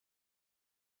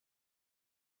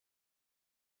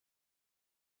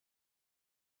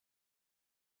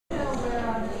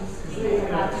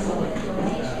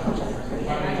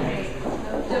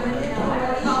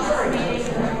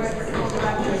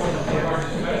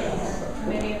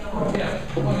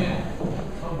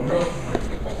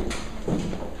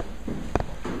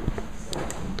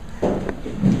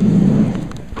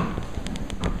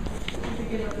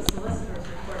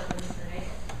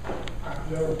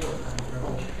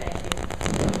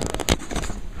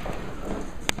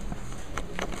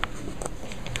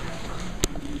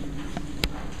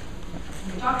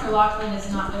Dr. Laughlin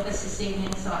is not with us this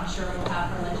evening, so I'm sure we'll have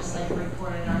her legislative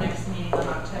report at our next meeting on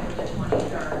October the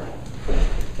 23rd.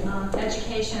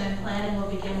 Education and planning will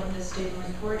begin with the student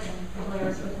report, and Blair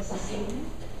is with us this evening.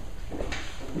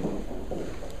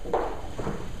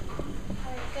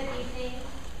 Good evening.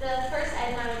 The first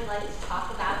item I would like to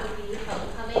talk about would be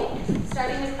homecoming.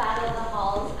 Starting with Battle of the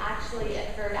Halls actually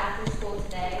occurred after school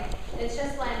today. It's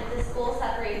just when the school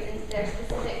separates into their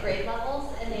specific grade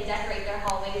levels and they decorate their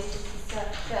hallways just to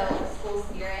show school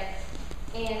spirit.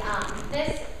 And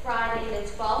this Friday, the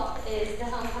 12th, is the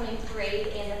homecoming parade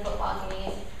and the football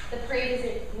game. The parade is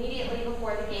immediately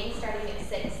before the game, starting at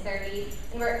 6:30,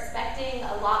 and we're expecting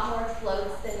a lot more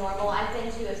floats than normal. I've been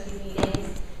to a few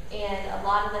meetings, and a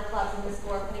lot of the clubs in the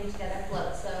school are putting together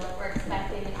floats, so we're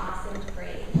expecting an awesome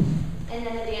parade. And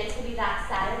then the dance will be that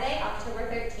Saturday,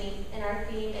 October 13th, and our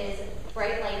theme is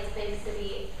Bright Lights, Big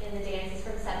City, and the dance is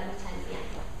from 7 to 10 p.m.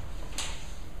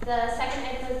 The second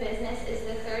item of business is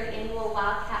the 3rd annual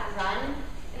Wildcat Run.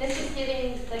 And this is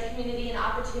giving the community an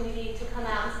opportunity to come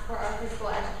out and support our physical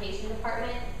education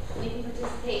department. You can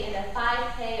participate in a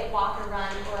 5K walk or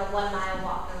run or a 1-mile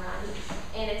walk or run.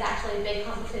 And it's actually a big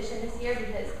competition this year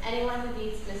because anyone who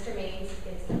beats Mr. Maines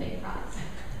gets the big prize.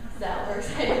 So we're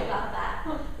excited about that.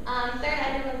 Third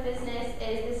item of business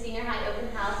is the senior high open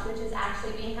house, which is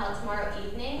actually being held tomorrow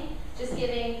evening. Just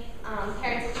giving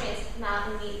parents a chance to come out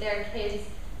and meet their kids'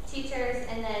 teachers,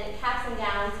 and then caps and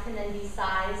gowns can then be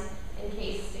sized in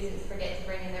case students forget to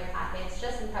bring in their packets,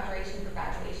 just in preparation for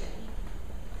graduation.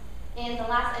 And the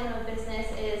last item of business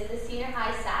is the Senior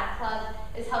High SAD Club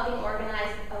is helping organize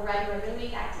a Red Ribbon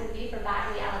Week activity for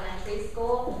Bagley Elementary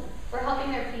School. We're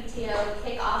helping their PTO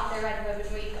kick off their Red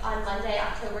Ribbon Week on Monday,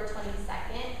 October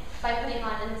 22nd, by putting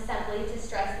on an assembly to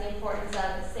stress the importance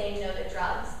of saying no to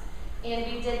drugs. And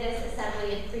we did this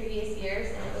assembly in previous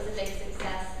years, and it was a big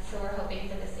success, so we're hoping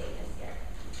for the same this year.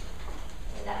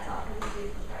 And that's all for the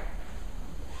student report.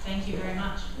 Thank you very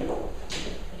much.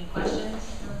 Any questions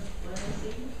for Blair this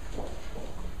evening?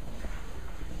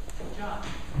 Good job.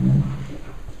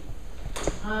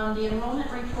 The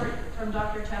enrollment report from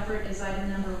Dr. Tepper is item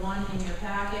number 1 in your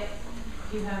packet.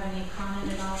 Do you have any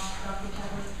comment at all, Dr.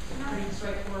 Tepper? Pretty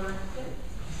straightforward.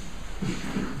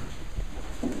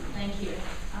 Thank you.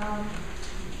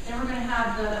 Then we're going to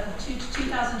have the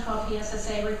 2012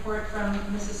 PSSA report from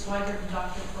Mrs. Swigert and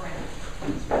Dr. Corinne.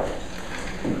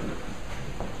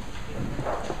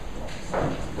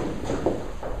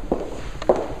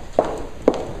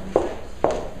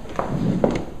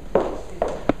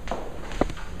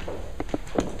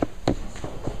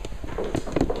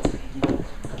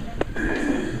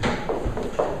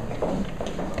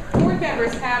 Board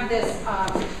members have this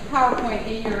PowerPoint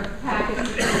in your package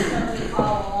you can certainly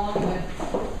follow along with.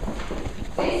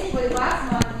 Basically,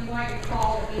 last month you might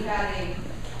recall that we had a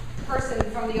person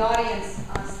from the audience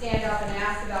stand up and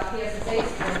ask about PSSA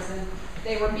scores, and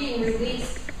they were being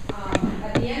released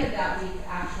at the end of that week,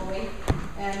 actually.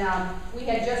 And we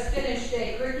had just finished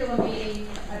a curriculum meeting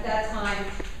at that time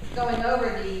going over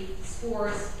the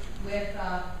scores with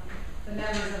the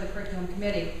members of the curriculum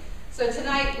committee. So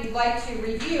tonight we'd like to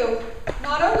review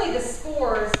not only the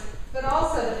scores, but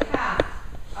also the path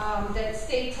that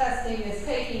state testing is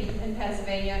taking in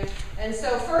Pennsylvania. And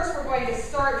so first we're going to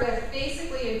start with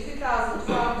basically in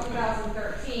 2012,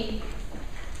 2013.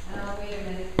 Wait a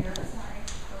minute here, sorry.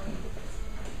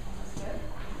 Almost good.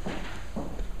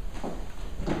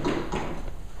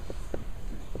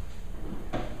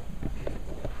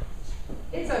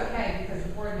 It's okay because the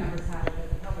board members have it, but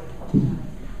the public won't have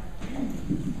it.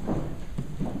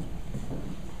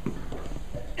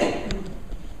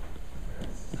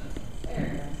 There it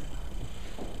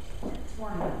goes. It's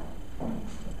warm up.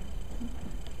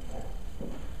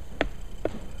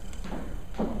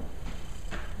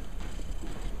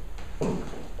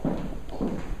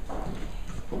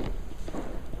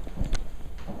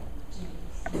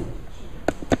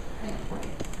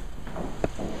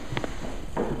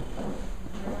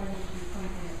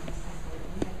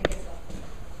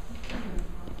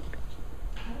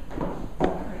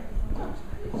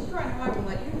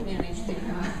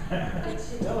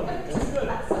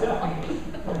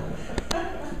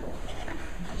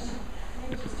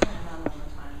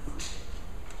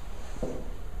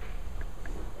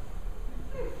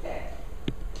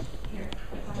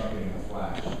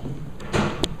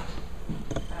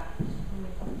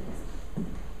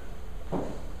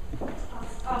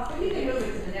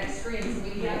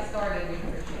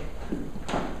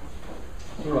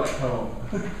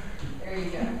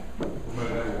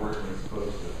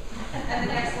 And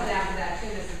the next one after that too,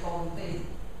 Mrs. Golden, please.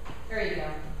 There you go.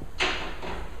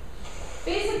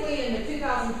 Basically, in the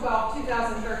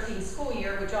 2012-2013 school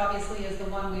year, which obviously is the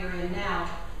one we are in now,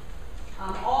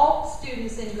 all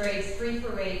students in grades 3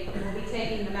 through 8 will be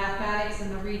taking the mathematics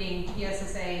and the reading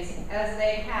PSSAs as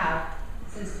they have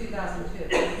since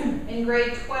 2002. In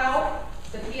grade 12,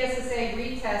 the PSSA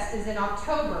retest is in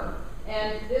October,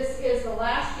 and this is the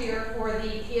last year for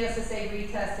the PSSA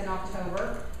retest in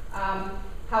October.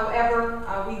 However,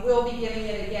 we will be giving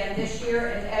it again this year,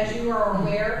 and as you are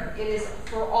aware, it is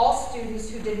for all students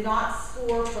who did not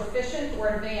score proficient or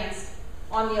advanced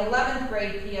on the 11th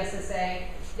grade PSSA.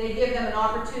 They give them an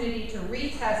opportunity to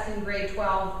retest in grade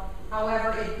 12.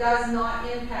 However, it does not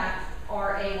impact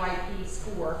our AYP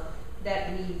score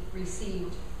that we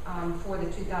received for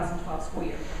the 2012 school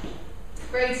year.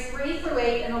 Grades 3 through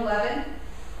 8 and 11,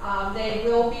 they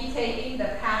will be taking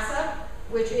the PASA,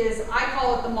 which is, I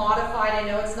call it the modified. I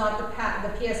know it's not the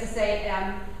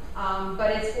PSSA-M,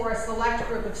 but it's for a select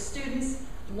group of students.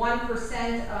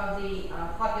 1% of the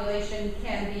population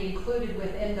can be included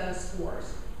within those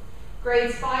scores.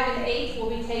 Grades 5 and 8 will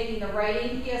be taking the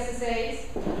writing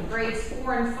PSSAs. Grades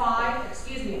 4 and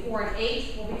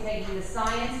 8 will be taking the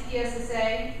science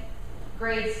PSSA.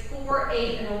 Grades 4,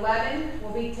 8, and 11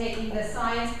 will be taking the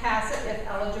science PASA if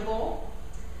eligible.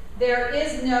 There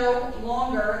is no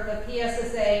longer the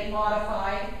PSSA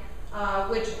modified,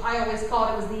 which I always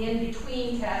called it was the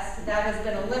in-between test. That has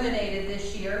been eliminated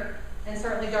this year. And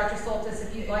certainly, Dr. Soltis,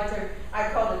 if you'd like to.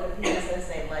 I called it the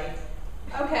PSSA Light.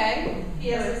 Okay,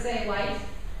 PSSA Light.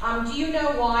 Do you know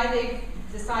why they've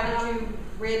decided to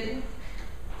rid?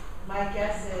 My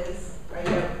guess is,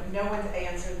 no one's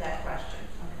answered that question.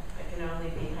 I can only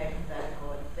be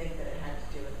hypothetical and think that it had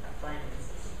to do with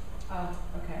finances. Oh,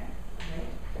 okay.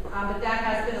 But that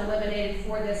has been eliminated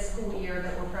for this school year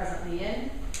that we're presently in.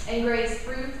 And grades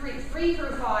 3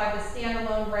 through 5, the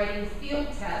standalone writing field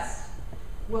test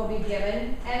will be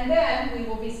given. And then we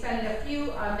will be spending a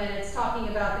few minutes talking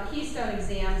about the Keystone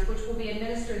exams, which will be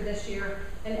administered this year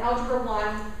in Algebra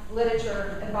 1,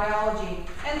 Literature, and Biology.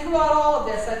 And throughout all of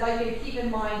this, I'd like you to keep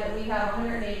in mind that we have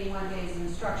 181 days of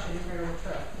instruction here at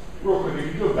Latrobe. Real quick,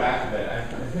 if you go back to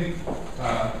that, I think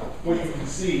what you can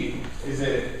see is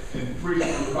that in 3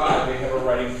 through 5, they have a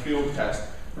writing field test.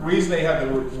 The reason they have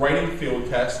the writing field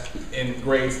test in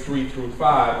grades 3 through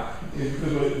 5 is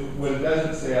because what it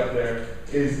doesn't say up there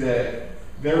is that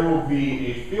there will be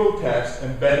a field test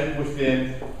embedded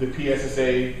within the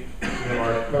PSSA that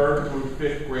our 3rd through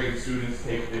 5th grade students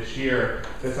take this year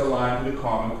that's aligned to the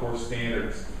Common Core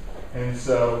standards. And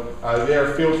so they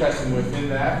are field testing within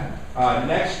that.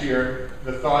 Next year,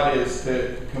 the thought is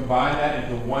to combine that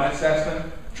into one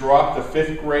assessment, drop the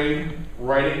 5th grade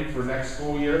writing for next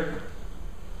school year,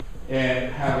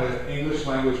 and have an English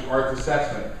language arts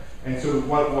assessment. And so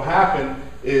what will happen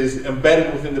is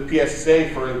embedded within the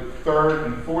PSSA for 3rd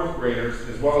and 4th graders,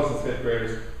 as well as the 5th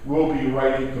graders, will be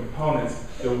writing components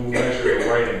that will measure the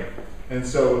writing. And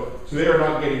so they are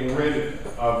not getting rid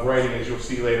of writing, as you'll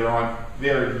see later on. They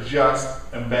are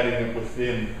just embedding it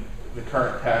within the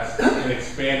current test and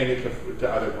expanding it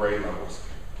to other grade levels.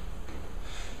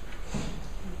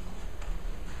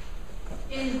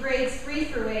 In grades 3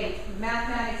 through 8,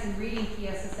 mathematics and reading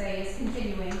PSSA is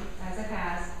continuing as it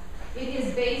has. It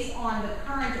is based on the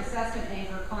current assessment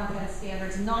anchor content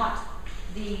standards, not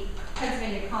the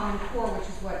Pennsylvania Common Core, which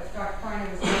is what Dr. Kreiner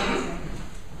was referencing.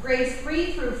 Grades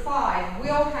 3 through 5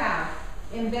 will have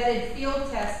embedded field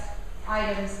test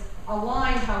items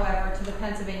aligned, however, to the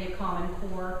Pennsylvania Common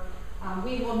Core.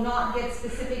 We will not get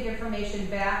specific information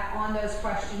back on those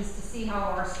questions to see how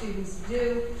our students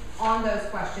do on those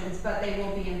questions, but they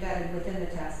will be embedded within the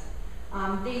test.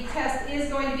 The test is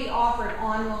going to be offered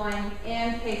online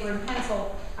and paper and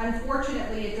pencil.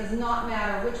 Unfortunately, it does not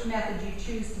matter which method you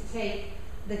choose to take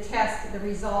the test, the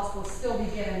results will still be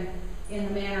given in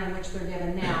the manner in which they're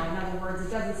given now. In other words,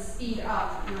 it doesn't speed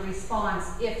up your response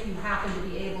if you happen to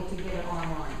be able to get it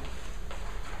online.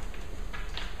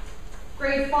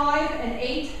 Grade 5 and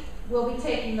 8 will be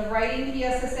taking the writing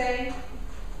PSSA.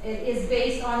 It is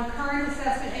based on current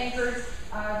assessment anchors,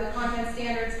 the content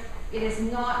standards. It is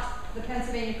not the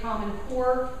Pennsylvania Common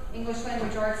Core English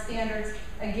Language Arts standards.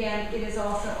 Again, it is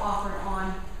also offered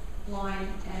online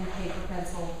and paper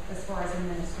pencil as far as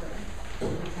administering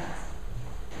the test.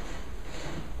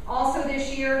 Also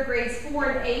this year, grades 4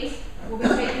 and 8 will be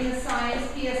taking the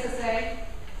science PSSA.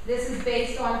 This is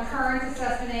based on current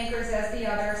assessment anchors as the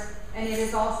others, and it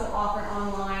is also offered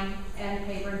online and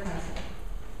paper and pencil.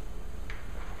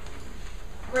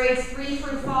 Grades 3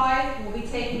 through 5 will be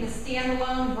taking the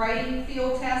standalone writing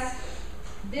field test.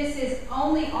 This is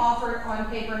only offered on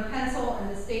paper and pencil,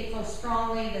 and the state feels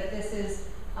strongly that this is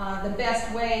the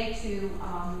best way to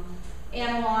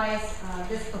analyze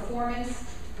this performance.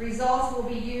 Results will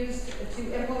be used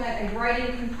to implement a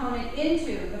writing component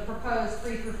into the proposed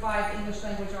 3 through 5 English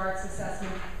language arts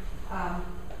assessment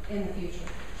in the future.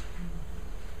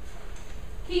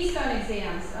 Keystone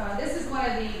exams. This is one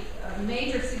of the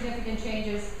major significant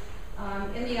changes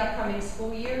in the upcoming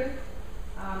school year.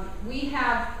 We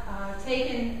have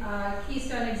taken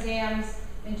Keystone exams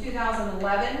in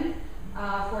 2011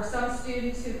 for some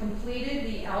students who completed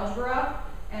the algebra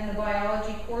and the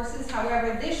biology courses.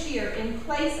 However, this year, in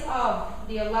place of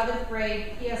the 11th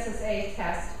grade PSSA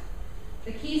test,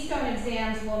 the Keystone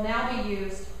exams will now be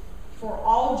used for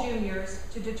all juniors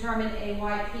to determine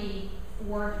AYP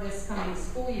for this coming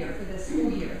school year,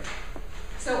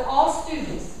 So all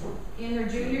students in their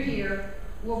junior year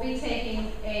will be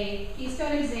taking a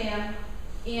Keystone exam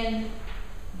in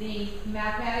the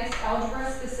mathematics,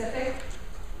 algebra specific,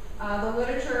 the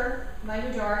literature,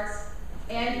 language arts,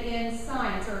 and in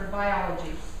science or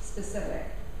biology specific.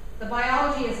 The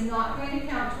biology is not going to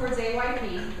count towards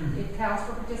AYP, it counts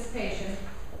for participation,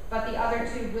 but the other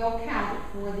two will count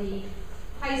for the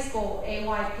high school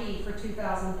AYP for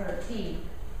 2013.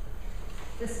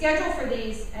 The schedule for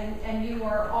these, and you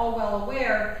are all well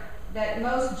aware that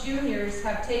most juniors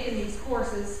have taken these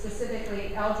courses,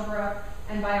 specifically algebra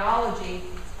and biology,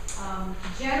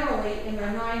 generally in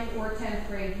their 9th or 10th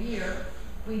grade year.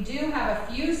 We do have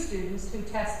a few students who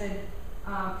tested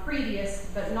previous,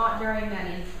 but not very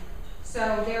many.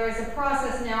 So there is a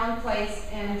process now in place,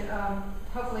 and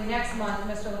hopefully next month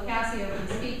Mr. LoCascio can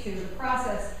speak to the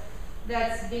process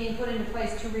that's being put into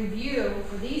place to review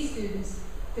for these students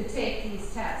to take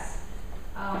these tests.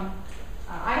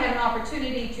 I had an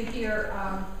opportunity to hear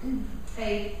a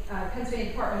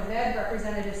Pennsylvania Department of Ed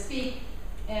representative speak,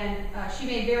 and she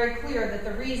made very clear that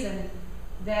the reason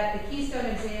that the Keystone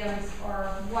exams are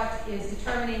what is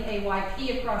determining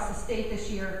AYP across the state this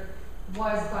year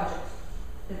was budget.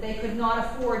 That they could not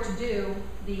afford to do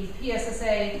the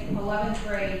PSSA 11th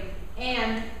grade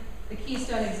and the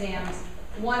Keystone exams.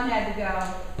 One had to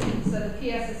go, so the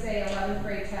PSSA 11th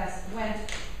grade test went,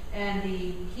 and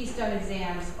the Keystone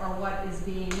exams are what is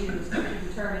being used to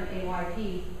determine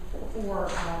AYP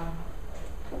for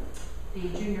the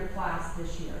junior class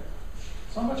this year.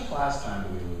 So how much class time do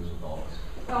we lose with all this?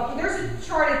 Well, there's a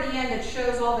chart at the end that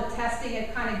shows all the testing.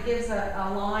 It kind of gives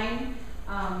a line.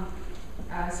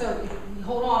 So you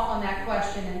hold off on that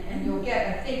question, and you'll get,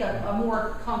 I think, a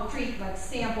more concrete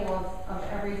sample of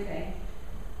everything.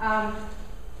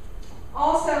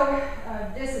 Also,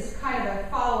 this is kind of a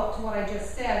follow-up to what I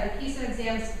just said. The Keystone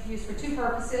exam is used for 2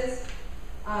 purposes.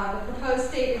 The proposed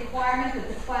state requirement that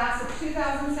the class of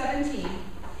 2017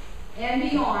 and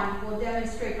beyond will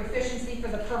demonstrate proficiency for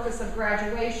the purpose of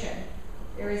graduation.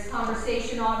 There is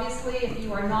conversation, obviously, if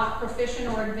you are not proficient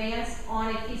or advanced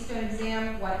on a Keystone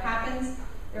exam, what happens?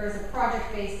 There is a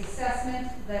project-based assessment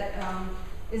that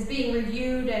is being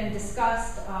reviewed and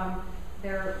discussed.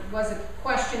 There was a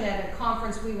question at a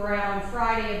conference we were at on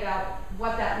Friday about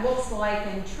what that looks like,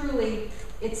 and truly,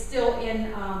 it's still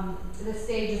in the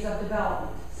stages of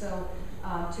development. So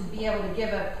to be able to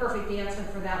give a perfect answer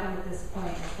for that one at this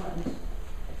point, I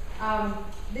couldn't.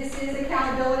 This is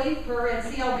accountability per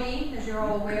NCLB, as you're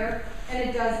all aware, and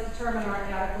it does determine our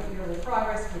adequate yearly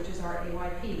progress, which is our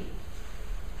AYP.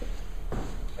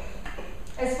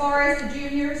 As far as the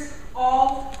juniors,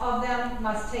 all of them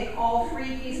must take all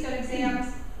 3 Keystone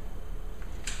exams,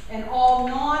 and all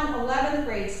non-11th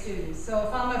grade students. So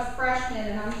if I'm a freshman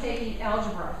and I'm taking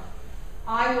algebra,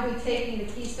 I will be taking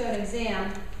the Keystone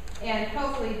exam and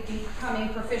hopefully becoming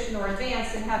proficient or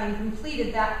advanced and having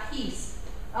completed that piece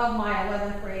of my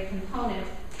 11th grade component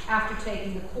after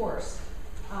taking the course.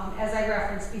 As I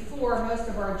referenced before, most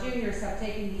of our juniors have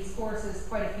taken these courses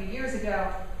quite a few years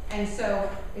ago, and so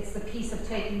it's the piece of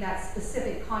taking that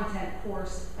specific content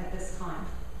course at this time.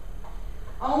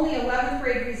 Only 11th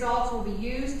grade results will be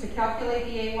used to calculate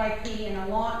the AYP, and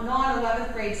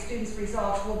non-11th grade students'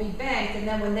 results will be banked, and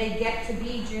then when they get to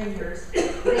be juniors,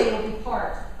 they will be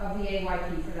part of the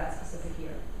AYP for that specific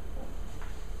year.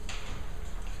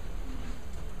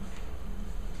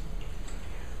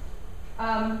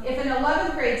 If an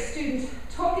 11th grade student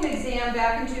took an exam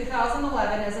back in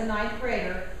 2011 as a 9th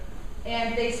grader,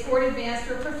 and they scored advanced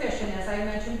or proficient, as I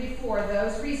mentioned before,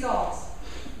 those results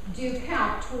do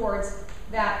count towards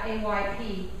that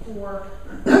AYP for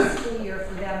the school year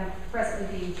for them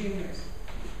presently being juniors.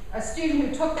 A student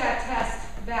who took that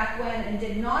test back when and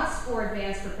did not score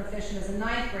advanced or proficient as a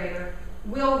 9th grader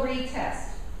will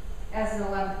retest as an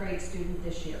 11th grade student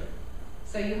this year.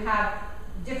 So you have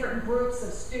different groups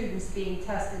of students being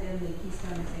tested in the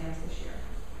Keystone exams this year.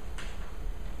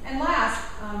 And last,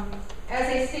 as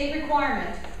a state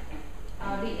requirement,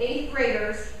 the 8th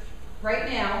graders right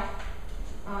now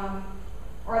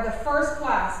are the first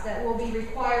class that will be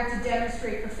required to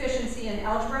demonstrate proficiency in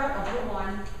algebra, upper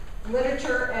 1,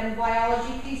 literature, and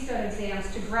biology Keystone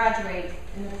exams to graduate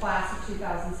in the class of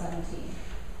 2017.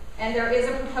 And there is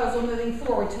a proposal moving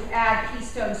forward to add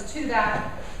Keystones to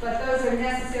that, but those are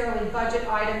necessarily budget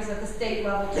items at the state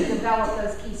level to develop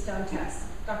those Keystone tests.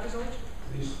 Dr. Zorich?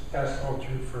 These tests all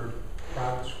true for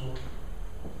private school?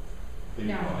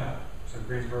 No. So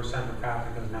Greensboro Central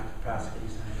Catholic doesn't have to pass a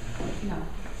Keystone? No.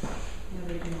 No,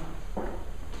 they do not.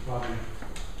 Lovely.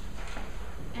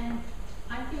 And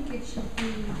I think it should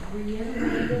be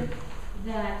reiterated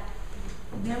that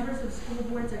members of school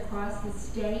boards across the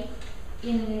state,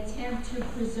 in an attempt to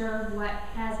preserve what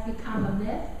has become a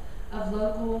myth of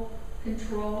local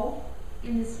control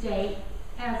in the state,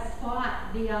 have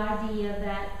fought the idea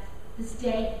that the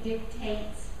state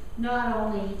dictates not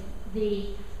only the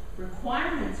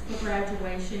requirements for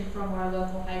graduation from our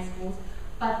local high schools,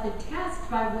 but the test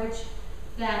by which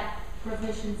that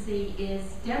proficiency is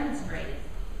demonstrated.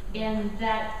 And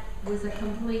that was a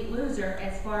complete loser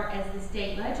as far as the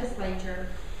state legislature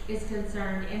is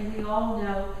concerned. And we all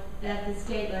know that the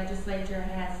state legislature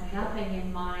has nothing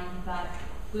in mind but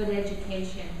good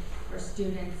education for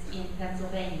students in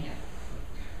Pennsylvania.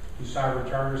 Do cyber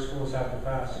charter schools have to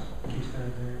pass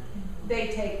Keystone there?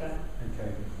 They take them, They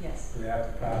take it. yes. Do they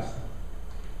have to pass them?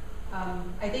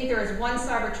 I think there is one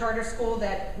cyber charter school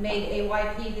that made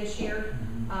AYP this year.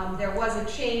 There was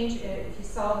a change, if you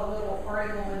saw the little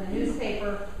article in the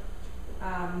newspaper,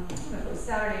 I don't know if it was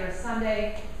Saturday or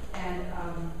Sunday, and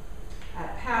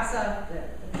at PASA,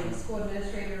 the school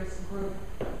administrators group,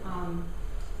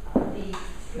 the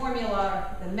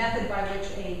formula, the method by which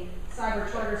a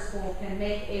cyber charter school can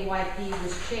make AYP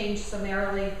was changed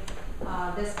summarily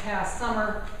this past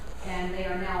summer, and they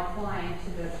are now applying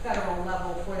to the federal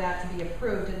level for that to be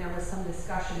approved, and there was some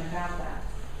discussion about that.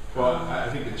 Well, I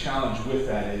think the challenge with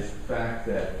that is the fact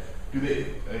that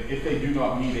if they do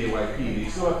not meet AYP, they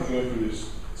still have to go through this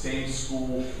same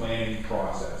school planning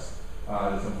process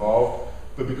that's involved.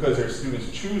 But because their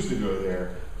students choose to go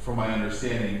there, from my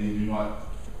understanding, they do not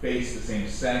face the same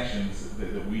sanctions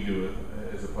that we do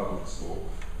as a public school.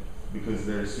 Because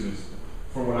their students,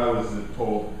 from what I was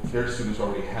told, their students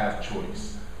already have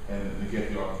choice, and they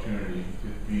get the opportunity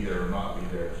to be there or not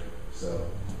be there, so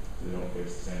they don't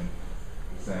face the same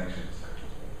sanctions.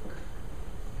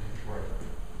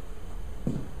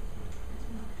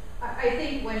 I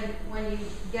think when you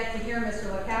get to hear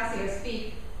Mr. LaCasio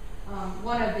speak,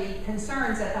 one of the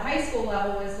concerns at the high school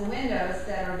level is the windows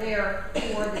that are there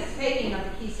for the taking of the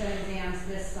Keystone exams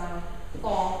this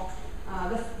fall.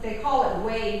 They call it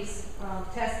waves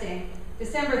testing.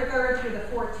 December 3rd through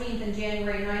the 14th and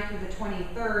January 9th through the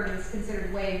 23rd is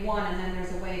considered wave 1, and then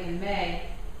there's a wave in May,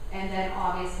 and then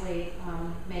obviously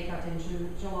makeup in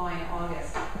July and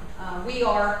August. We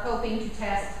are hoping to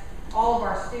test all of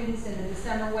our students in the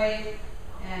December wave,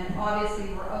 and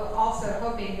obviously we're also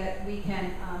hoping that we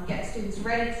can get students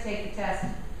ready to take the test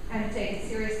and to take it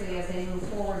seriously as they move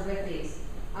forward with these.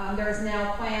 There's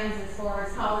now plans as far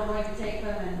as how we're going to take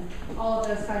them and all of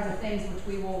those kinds of things,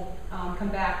 which we will come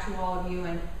back to all of you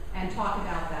and talk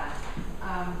about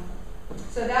that.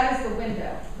 So that is the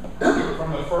window.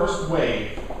 From the first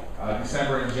wave,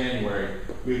 December and January,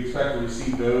 we expect to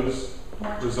receive those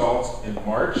results in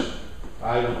March.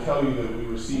 I will tell you that we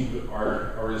received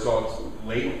our results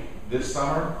late this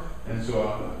summer, and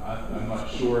so I'm not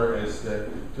sure as to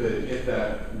if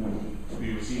that will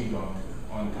be received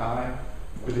on time.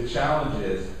 But the challenge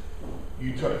is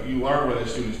you learn whether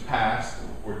students passed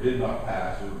or did not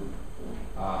pass,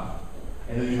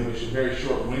 and then you have a very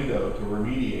short window to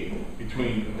remediate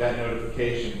between that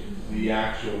notification and the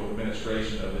actual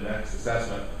administration of the next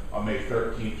assessment on May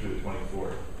 13th through the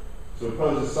 24th. So it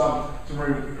poses some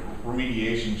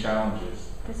remediation challenges.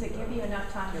 Does it give you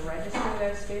enough time to register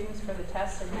those students for the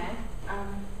test in May?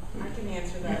 I can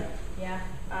answer that. Yeah.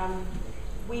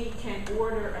 We can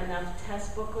order enough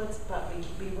test booklets, but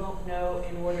we won't know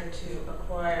in order to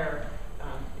acquire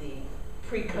the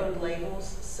pre-code labels.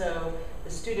 So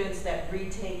the students that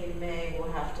retake in May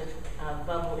will have to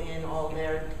bubble in all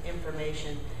their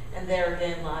information, and there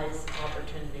again lies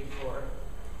opportunity for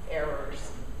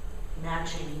errors,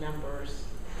 matching numbers.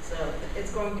 So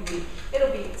it's going to be,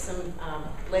 it'll be some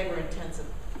labor intensive.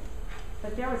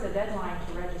 But there was a deadline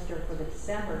to register for the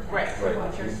December test. Right. So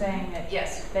what you're saying that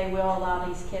Yes. they will allow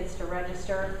these kids to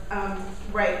register?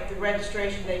 Right, the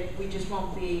registration, we just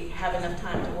won't have enough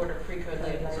time to order pre-code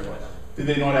labels for them. did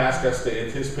they not ask us to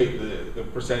anticipate the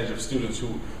percentage of students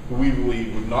who we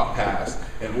believe would not pass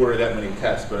and order that many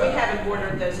tests? But We haven't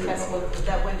ordered those tests,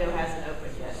 that window hasn't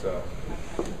opened yet. so,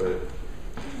 but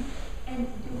And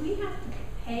do we have to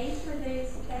pay for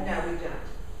these tests? No, we don't.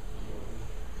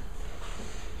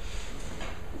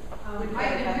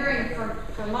 I've been hearing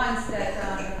for months that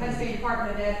the Pennsylvania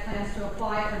Department of Ed plans to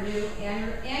apply for new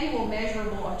annual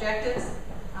measurable objectives.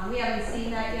 We haven't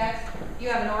seen that yet. You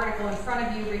have an article in front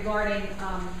of you regarding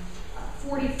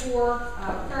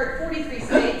 43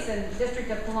 states and District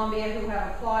of Columbia who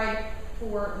have applied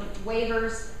for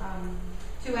waivers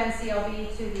to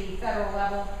NCLB to the federal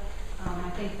level. I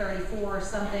think 34 or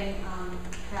something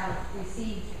have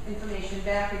received information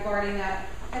back regarding that.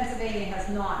 Pennsylvania has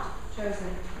not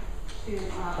chosen to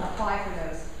apply for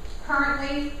those.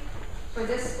 Currently, for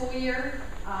this school year,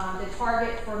 the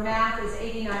target for math is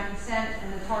 89%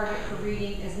 and the target for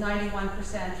reading is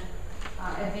 91%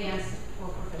 advanced or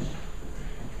proficient.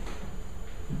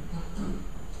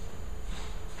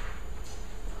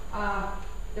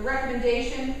 The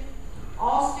recommendation,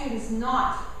 all students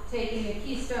not taking a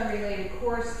Keystone-related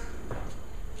course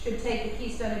should take the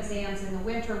Keystone exams in the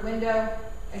winter window.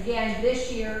 Again,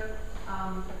 this year,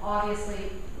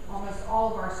 obviously, almost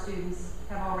all of our students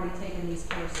have already taken these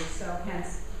courses, so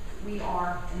hence we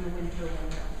are in the winter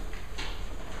window.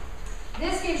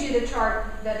 This gives you the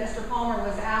chart that Mr. Palmer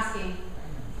was asking,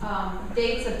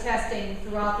 dates of testing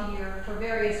throughout the year for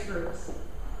various groups.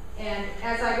 And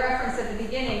as I referenced at the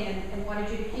beginning and wanted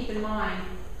you to keep in mind,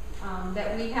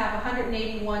 that we have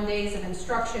 181 days of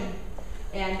instruction,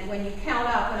 and when you count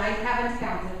up, and I haven't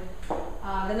counted,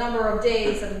 the number of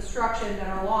days of instruction that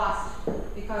are lost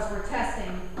because we're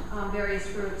testing various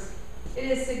groups, it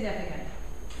is significant.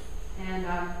 And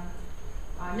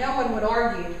no one would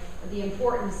argue the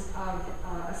importance of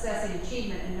assessing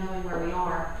achievement and knowing where we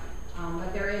are,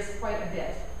 but there is quite a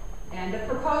bit. And the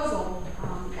proposal,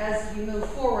 as you move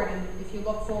forward, and if you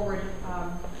look forward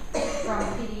from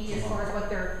PDE as far as what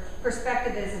their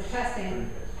perspective is of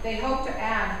testing, they hope to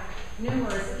add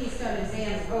numerous Keystone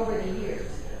exams over the years.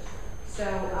 So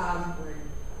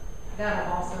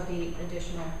that'll also be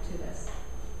additional to this.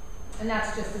 And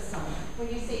that's just a summary. When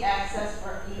you see access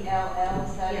for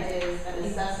ELLs, that Yes. is an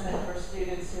assessment for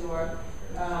students who are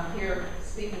here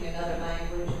speaking another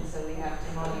language, and so we have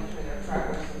to monitor their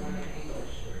progress in learning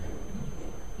English.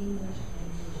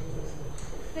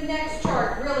 The next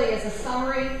chart really is a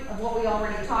summary of what we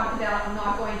already talked about. I'm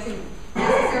not going to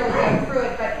necessarily go through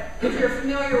it, but if you're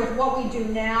familiar with what we do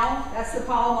now, that's the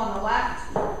column on the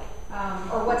left,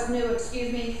 or what's new,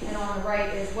 excuse me, and on the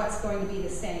right is what's going to be the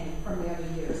same from the other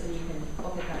years, and you can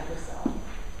look at that yourself.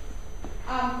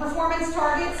 Performance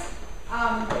targets.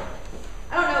 I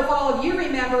don't know if all of you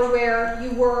remember where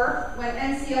you were when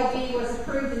NCLB was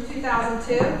approved in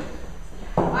 2002.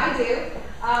 I do.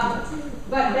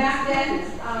 But back then,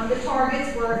 the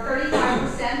targets were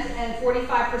 35% and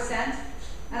 45%.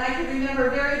 And I can remember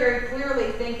very, very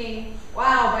clearly thinking,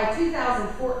 wow, by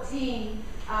 2014,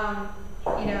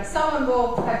 someone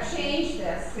will have changed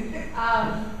this.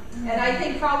 And I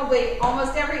think probably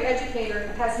almost every educator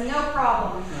has no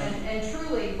problem and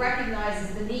truly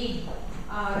recognizes the need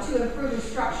to improve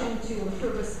instruction, to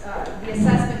improve the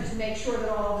assessment, to make sure that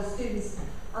all of the students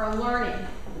are learning.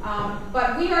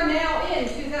 But we are now in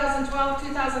 2012,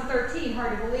 2013,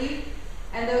 hard to believe,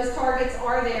 and those targets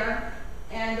are there.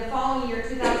 And the following year,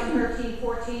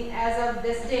 2013-14, as of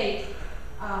this date,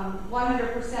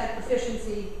 100%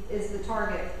 proficiency is the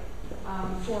target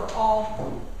for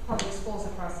all public schools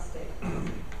across the state.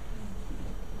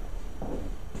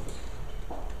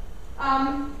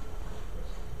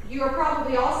 You are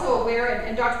probably also aware,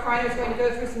 and Dr. Kreiner is going to go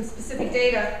through some specific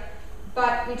data,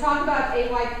 but we talk about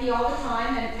AYP all the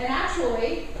time, and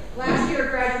actually, last year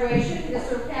at graduation,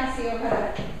 Mr. Ocasio had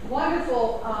a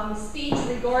wonderful speech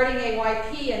regarding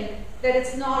AYP and that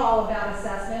it's not all about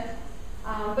assessment.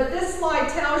 But this slide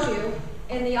tells you,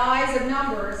 in the eyes of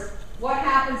numbers, what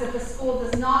happens if a school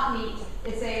does not meet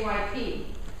its AYP.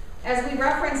 As we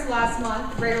referenced last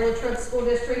month, Greater Latrobe School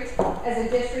District, as a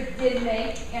district, did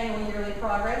make annual yearly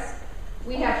progress.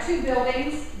 We have 2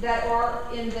 buildings that are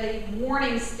in the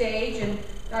warning stage, and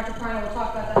Dr. Kreiner will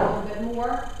talk about that a little bit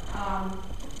more.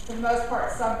 For the most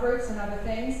part, subgroups and other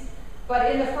things. But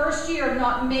in the first year of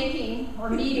not making or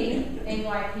meeting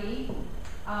AYP,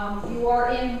 you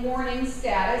are in warning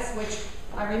status, which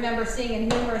I remember seeing in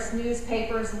numerous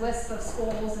newspapers, lists of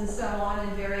schools and so on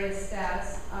in various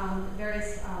status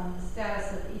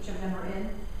that each of them are in.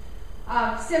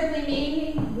 Simply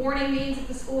meaning, warning means that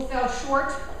the school fell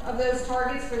short of those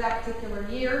targets for that particular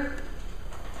year.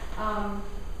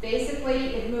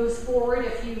 Basically, it moves forward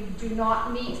if you do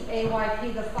not meet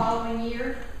AYP the following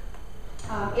year.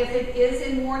 If it is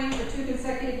in mourning for 2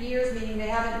 consecutive years, meaning they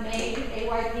haven't made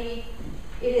AYP,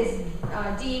 it is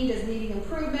deemed as needing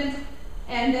improvement,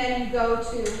 and then you go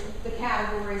to the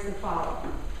categories that follow.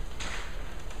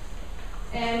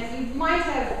 And you might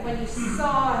have, when you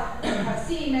have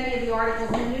seen many of the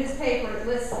articles in the newspaper, it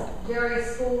lists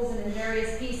various schools and in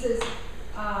various pieces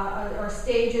or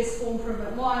stages, school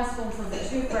improvement 1, school improvement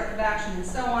 2, corrective action, and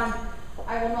so on.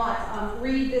 I will not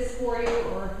read this for you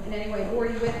or in any way bore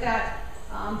you with that.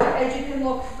 But as you can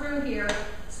look through here,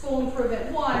 school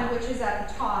improvement 1, which is at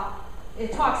the top,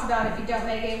 it talks about if you don't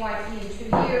make AYP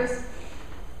in 2 years,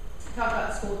 talk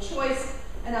about school choice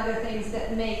and other things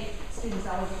that make students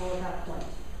eligible at that point.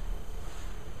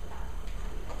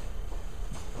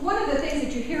 One of the things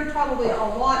that you hear probably a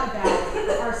lot about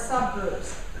are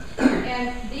subgroups.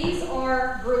 And these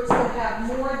are groups that have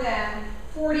more than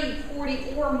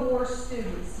 40 or more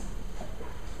students.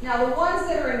 Now the ones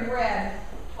that are in red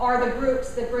are the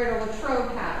groups that Greater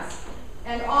Latrobe has.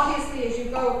 And obviously as you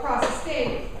go across the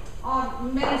state,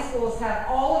 many schools have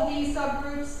all of these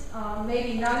subgroups,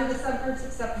 maybe none of the subgroups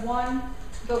except one.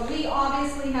 But we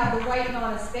obviously have the white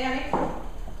non-Hispanic.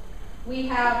 We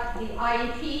have the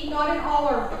IEP, not in all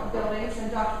our buildings, and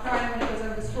Dr. Pryor, when he goes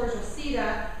over the scores, you'll see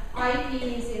that. IEP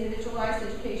means the individualized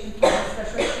education plan,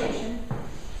 special education.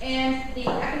 And the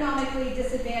economically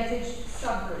disadvantaged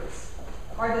subgroups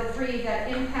are the 3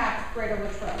 that impact Greater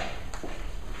Latrobe.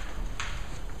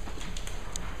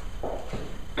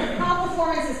 How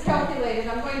performance is calculated,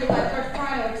 I'm going to let Dr.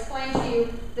 Pryor explain to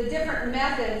you the different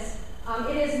methods.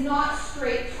 It is not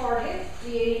straight target,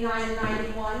 the 89 and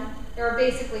 91. There are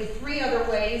basically 3 other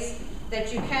ways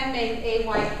that you can make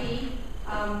AYP.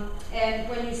 And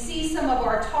when you see some of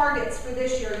our targets for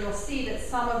this year, you'll see that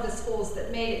some of the schools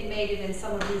that made it in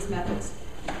some of these methods.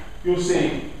 You'll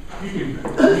see you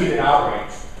can meet it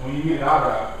outright. When you meet it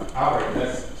outright,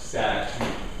 that's static.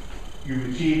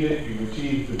 You've achieved it, you've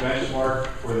achieved the benchmark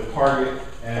or the target,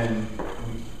 and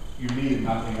you need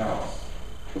nothing else.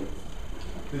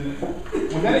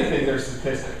 With anything, there's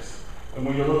statistics. And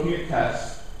when you're looking at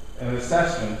tests and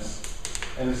assessments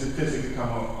and the statistics that come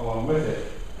along with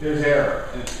it, there's error.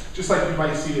 And just like you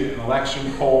might see an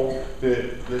election poll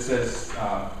that says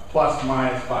plus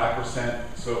minus 5%,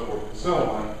 so forth and so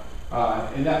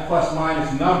on, and that plus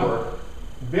minus number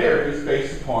varies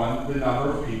based upon the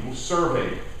number of people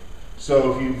surveyed.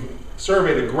 So if you've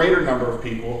surveyed a greater number of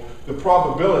people, the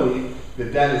probability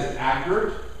that that is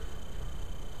accurate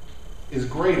is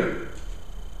greater.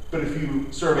 But if you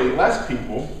survey less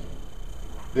people,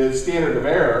 the standard of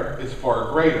error is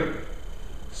far greater.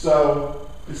 So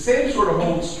the same sort of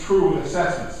holds true with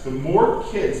assessments. The more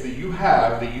kids that you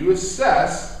have that you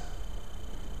assess,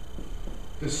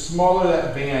 the smaller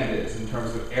that band is in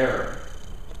terms of error.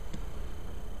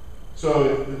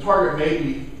 So the target may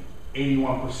be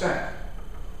 81%.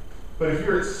 But if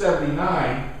you're at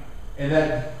 79 and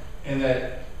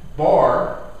that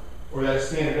bar or that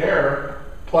standard error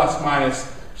plus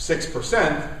minus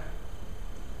 6%,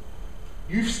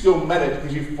 you've still met it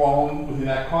because you've fallen within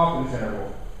that confidence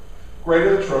interval.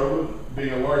 Greater Latrobe,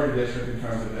 being a larger district in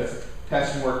terms of this,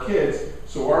 tests more kids,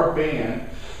 so our band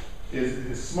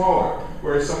is smaller.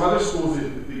 Whereas some other schools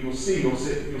that you'll see and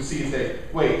say,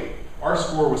 wait, our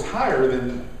score was higher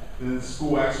than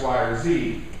school X, Y, or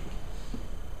Z.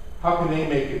 How can they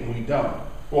make it and we don't?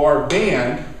 Well, our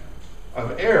band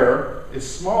of error is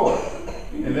smaller,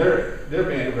 and their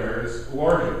band of error is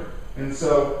larger. And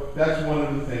so that's one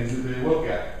of the things that they look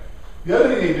at. The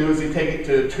other thing they do is they take it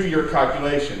to a 2-year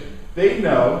calculation. They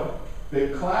know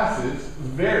that classes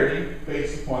vary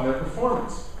based upon their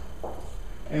performance.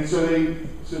 And so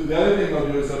the other thing they'll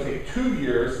do is they'll take 2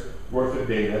 years worth of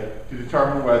data to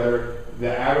determine whether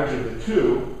the average of the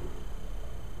 2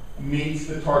 meets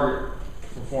the target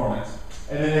performance.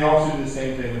 And then they also do the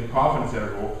same thing with the confidence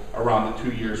interval around the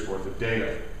 2 years worth of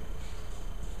data.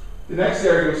 The next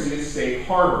area you'll see is safe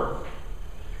harbor.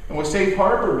 And what safe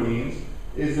harbor means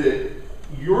is that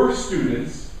your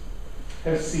students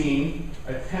have seen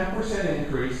a 10%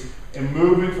 increase in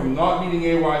movement from not meeting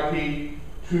AYP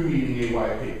to meeting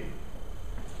AYP.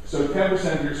 So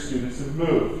 10% of your students have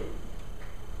moved.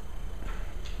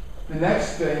 The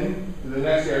next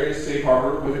area is safe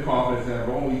harbor with the confidence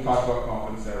interval. When we talk about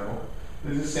confidence interval,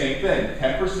 it's the same thing.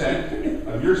 10%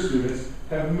 of your students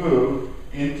have moved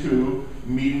into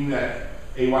meeting that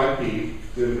AYP,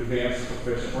 the advanced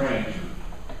proficient range.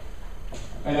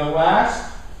 And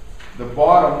the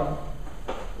bottom,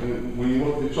 when you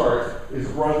look at the chart, is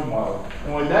growth model.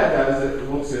 And what that does is it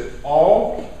looks at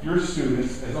all your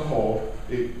students as a whole.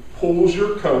 It pulls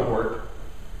your cohort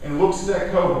and looks at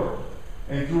that cohort,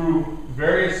 and through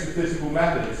various statistical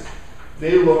methods,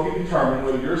 they look and determine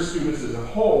whether your students as a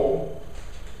whole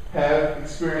have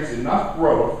experienced enough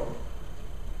growth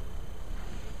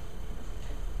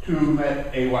to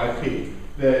met AYP.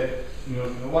 That, you know,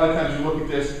 a lot of times you look at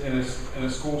this in a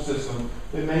school system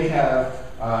that may have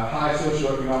high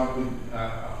socioeconomic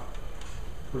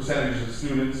percentages of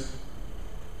students,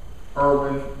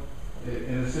 urban,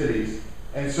 in the cities.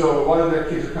 And so a lot of their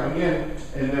kids are coming in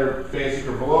and they're basic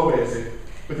or below basic,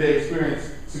 but they experience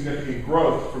significant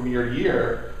growth from year to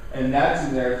year, and that's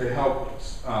in there to help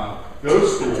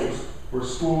those schools, or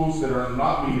schools that are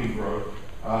not meeting growth,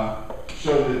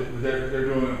 show that they're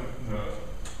doing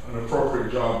an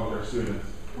appropriate job with their students,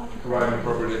 providing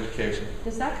appropriate education.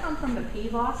 Does that come from the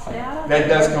PVOS data? That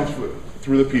does come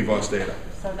through the PVOS data.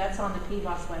 So that's on the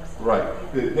PVOS website? Right.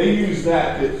 Yeah. They use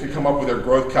that to come up with their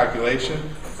growth calculation.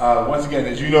 Once again,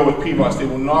 as you know with PVOS, they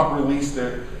will not release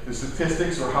the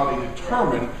statistics or how they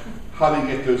determine how they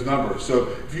get those numbers. So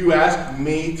if you ask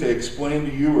me to explain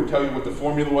to you or tell you what the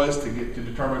formula was to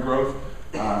determine growth,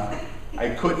 I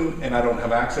couldn't, and I don't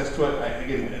have access to it. I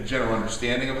get a general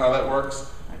understanding of how that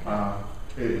works.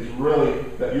 It's really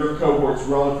that your cohort's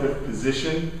relative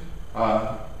position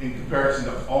in comparison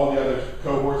to all the other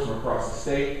cohorts from across the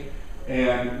state,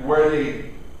 and where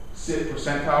they sit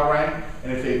percentile rank,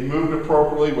 and if they've moved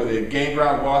appropriately, whether they've gained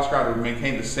ground, lost ground, or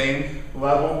maintained the same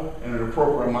level and an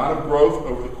appropriate amount of growth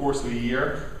over the course of a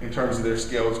year in terms of their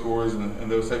scale scores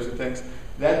and those types of things,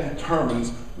 that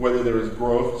determines whether there is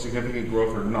growth, significant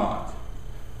growth or not.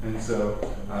 And so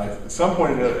at some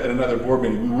point at another board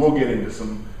meeting, we will get into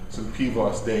some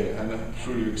PVOS data, and I'm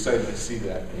sure you're excited to see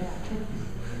that.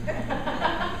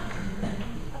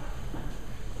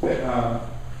 Yeah.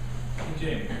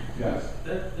 Jamie, Yes.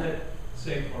 that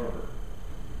safe harbor,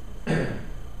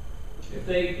 if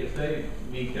they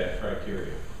meet that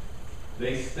criteria,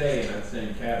 they stay in that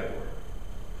same category.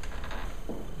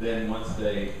 Then once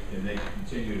they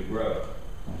continue to grow,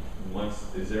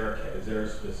 is there a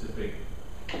specific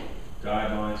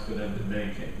guidelines for them to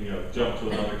maintain, jump to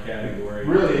another category?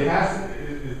 Really,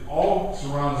 it all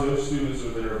surrounds those students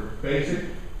that are basic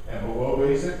and below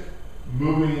basic,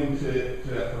 moving into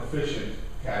that proficient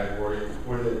category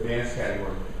or the advanced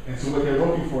category. And so what they're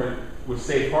looking for with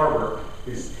Safe Harbor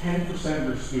is 10% of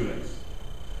their students.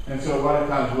 And so a lot of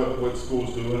times what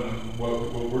schools do and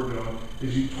what we're doing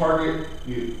is you target,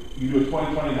 you do a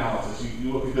 20/20 analysis.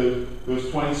 You look at those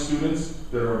 20 students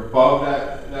that are above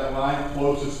that line,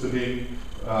 closest to being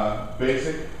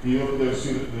basic. You look at those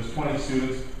 20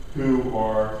 students who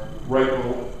are right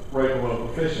below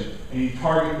proficient, and you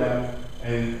target them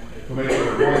and to make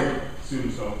sure that one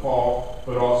students don't fall,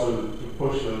 but also to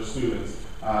push those students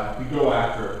to go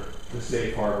after the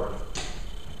Safe Harbor.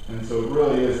 And so it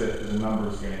really is a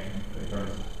numbers game in terms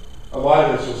of, a lot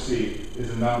of this you'll see is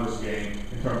a numbers game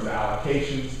in terms of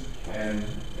allocations and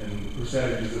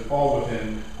percentages that fall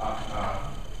within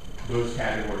those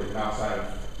categories and outside of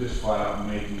just flat out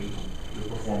making the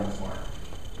performance mark.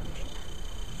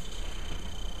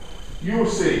 You'll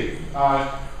see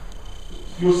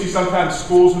sometimes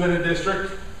schools within a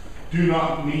district do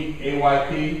not meet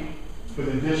AYP, but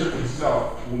the district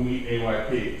itself will meet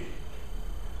AYP.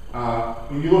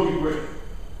 When you look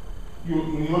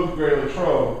at Greater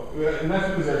Latrobe, and that's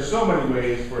because there's so many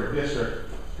ways for a district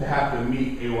to have to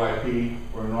meet AYP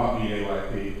or not meet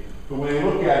AYP. But when you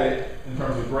look at it in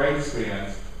terms of grade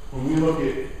spans, when we look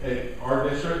at our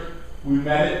district, we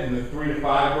met it in the 3 to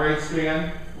 5 grade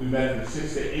span, we met it in the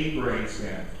 6 to 8 grade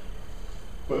span.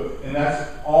 And that's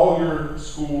all your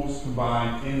schools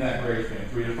combined in that grade span,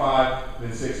 3 to 5,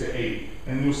 then 6 to 8.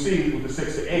 And you'll see with the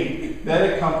 6 to 8,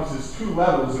 that encompasses 2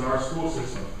 levels in our school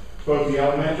system, both the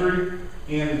elementary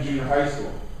and the junior high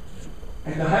school.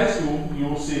 At the high school, you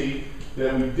will see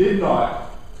that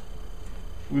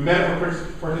we met it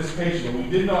for participation, but we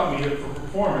did not meet it for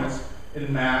performance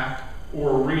in math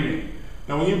or reading.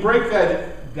 Now when you break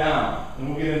that down, and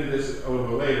we'll get into this a little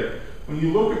bit later, when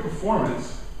you look at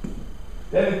performance,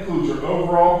 that includes your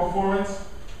overall performance,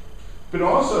 but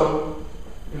also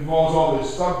involves all those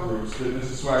subgroups that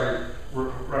Mrs. Swagger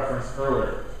referenced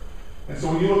earlier. And so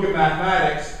when you look at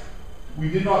mathematics, we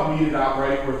did not meet it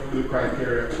outright or through the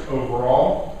criteria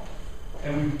overall,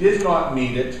 and we did not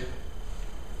meet it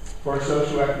for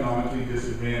socioeconomically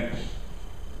disadvantaged.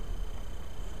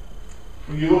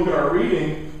 When you look at our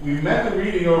reading, we met the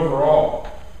reading overall,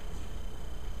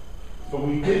 but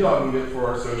we did not meet it for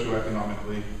our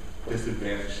socioeconomically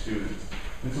disadvantaged students.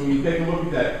 And so when you take a look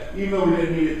at that, even though we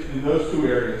didn't meet it in those 2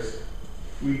 areas,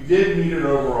 we did meet it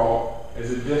overall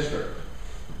as a district.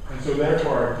 And so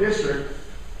therefore our district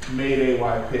made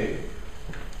AYP.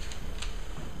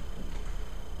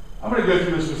 I'm going to go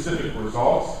through the specific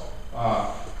results,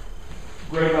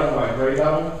 grade level by grade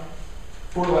level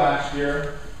for last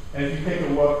year. And if you take a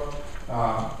look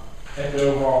at the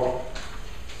overall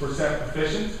percent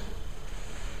proficient,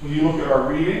 when you look at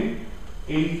our reading,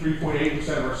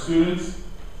 83.8% of our students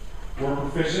were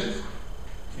proficient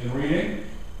in reading,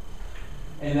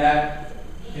 and that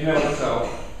in and of itself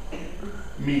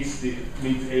meets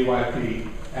AYP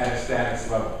at a status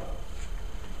level.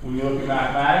 When you look at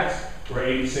mathematics, we're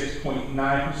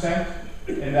 86.9%,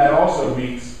 and that also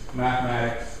meets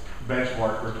mathematics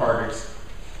benchmark or targets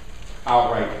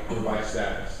outright or by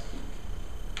status.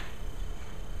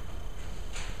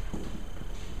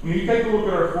 When you take a look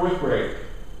at our fourth grade,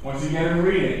 once again in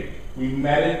reading, we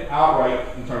met it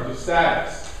outright in terms of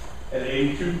status at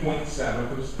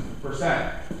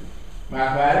 82.7%.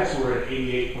 Mathematics were at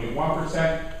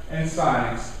 88.1%, and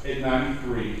science at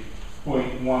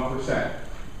 93.1%.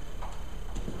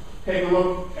 Take a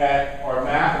look at our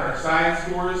math and our science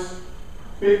scores.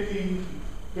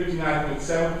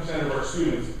 59.7% of our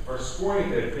students are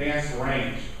scoring at advanced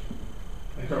range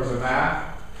in terms of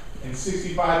math, and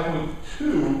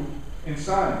 65.2% in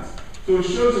science. So it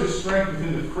shows their strength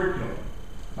within the curriculum.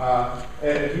 And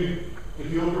if you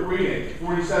look at reading,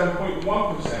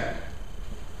 47.1%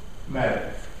 met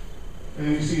it. And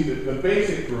then you see the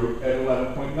basic group at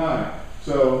 11.9%.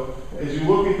 So as you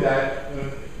look at that,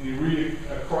 you read it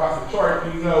across the chart,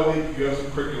 you know that you have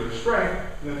some curricular strength,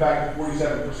 and the fact that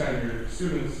 47% of your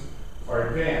students are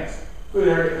advanced. But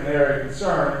an area of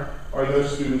concern are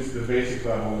those students at the basic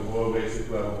level and the below basic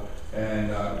level,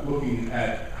 and looking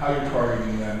at how you're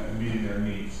targeting them and meeting their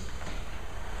needs.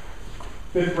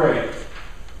 Fifth grade.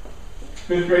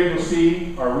 Fifth grade, you'll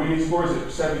see our reading scores at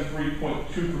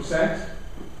 73.2%,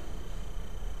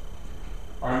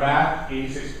 our math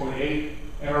 86.8%,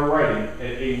 and our writing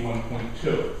at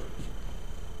 81.2%.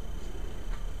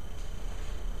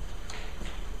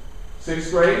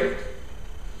 Sixth grade,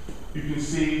 you can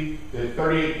see that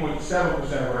 38.7%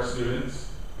 of our students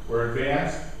were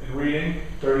advanced in reading,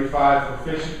 35%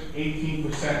 proficient,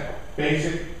 18%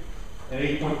 basic, and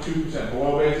 8.2%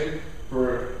 below basic,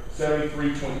 for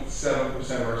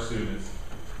 73.7% of our students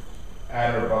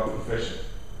at or above proficient.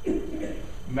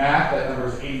 Math, that number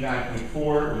is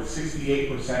 89.4%, with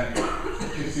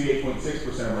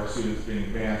 68.6% of our students being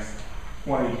advanced,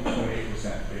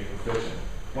 20.8% being proficient.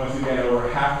 Once again, over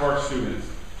half of our students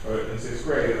in sixth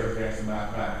grade are advanced in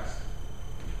mathematics.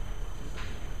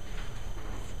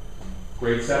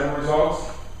 Grade 7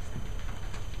 results,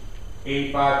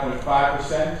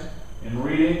 85.5% in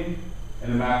reading,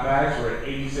 and in mathematics we're at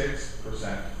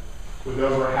 86%, with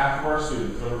over half of our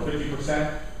students, over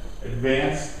 50%,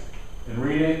 advanced in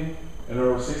reading, and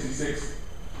over 66%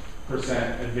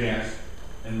 advanced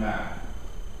in math.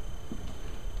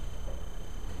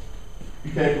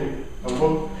 If you take a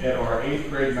look at our 8th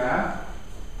grade math,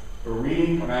 for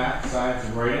reading, math, science,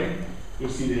 and writing, you'll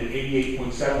see that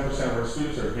 88.7% of our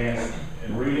students are advanced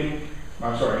in reading,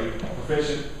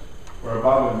 proficient or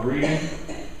above in reading,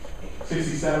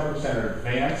 67% are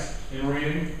advanced in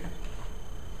reading,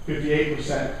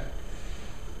 58%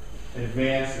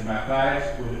 advanced in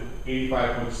mathematics, with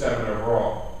 85.7%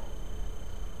 overall.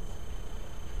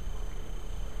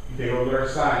 You take a look at our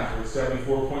science, with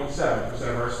 74.7%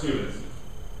 of our students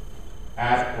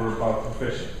at or above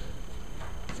proficient.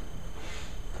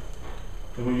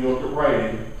 And when you look at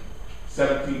writing,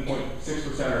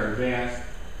 17.6% are advanced,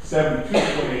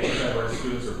 72.8% of our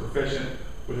students are proficient,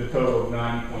 with a total of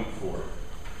 90.4%.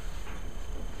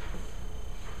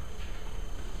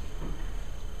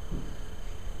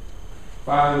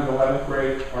 Finally, with 11th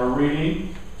grade, our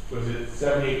reading was at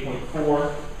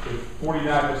 78.4%, with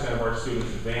 49% of our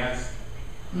students advanced,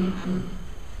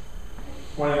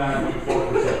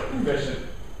 29.4% proficient,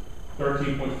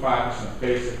 13.5%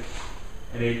 basic,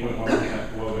 and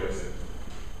 8.1% below basic.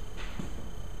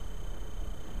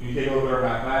 When you take a look at our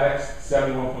mathematics,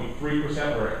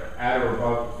 71.3% were at or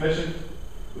above proficient,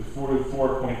 with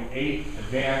 44.8%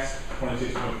 advanced,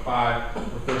 26.5%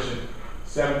 proficient,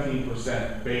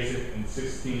 17% basic, and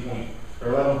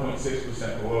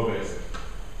 11.6% below basic.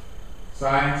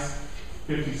 Science,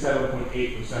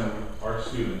 57.8% of our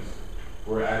students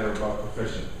were at or above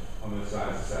proficient on the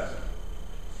science assessment,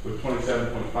 with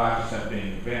 27.5%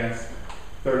 being advanced,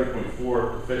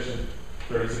 30.4% proficient,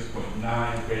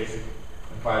 36.9% basic,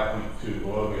 and 5.2%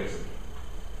 below basic.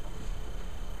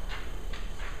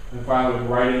 And finally, with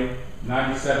writing,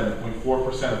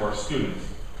 97.4% of our students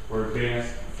were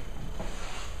advanced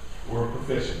or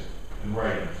proficient in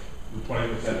writing, with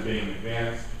 20% being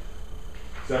advanced,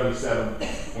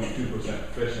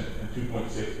 77.2% proficient, and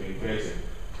 2.6% being basic.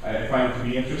 I find it to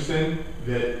be interesting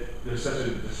that there's such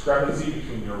a discrepancy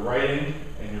between your writing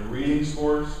and your reading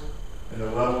scores and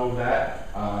the level of that.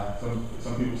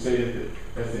 Some people say that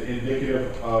that's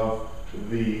indicative of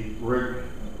the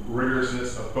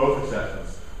rigorousness of both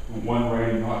assessments, one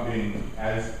writing not being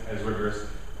as rigorous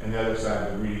and the other side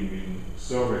of the reading being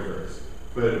so rigorous.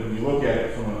 But when you look at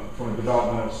it from a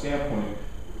developmental standpoint,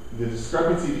 the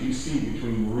discrepancy that you see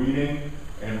between reading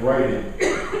and writing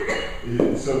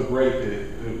is so great that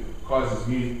it causes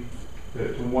me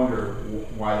to wonder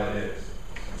why that is.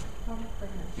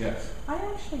 Yes. I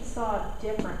actually saw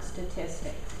different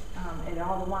statistics at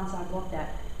all the ones I've looked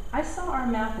at. I saw our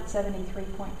math at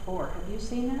 73.4. Have you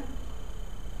seen that?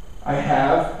 I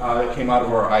have. It came out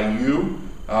of our IU.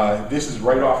 This is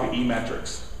right off of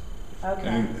E-metrics. Okay.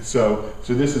 And so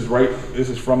this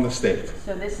is from the state.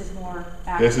 So this is more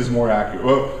accurate. This is more accurate.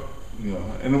 Well, you know,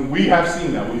 and we have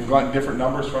seen that. We've gotten different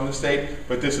numbers from the state,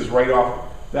 but this is right off.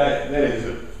 That is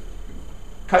a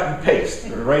cut and paste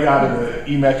right out of the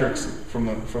E-metrics from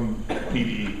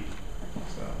PDE.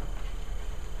 So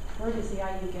Where does the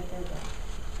IU get their data?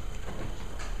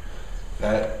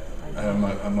 that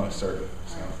I'm not certain.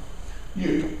 So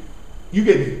you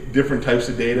get different types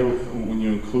of data when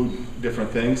you include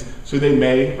different things. So they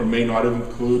may or may not have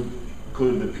included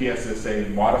the PSSA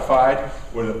modified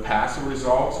or the passive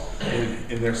results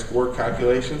in their score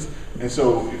calculations. And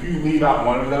so if you leave out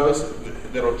one of those,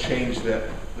 that'll change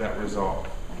that result.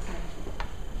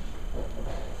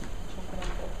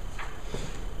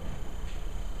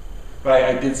 But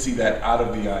I did see that out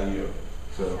of the IU.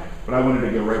 So, but I wanted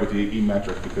to go right with the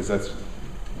E-metric because that's,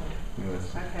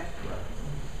 Okay.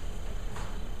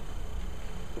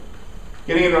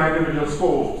 Getting into our individual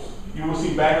schools, you will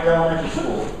see Bagley Elementary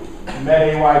School,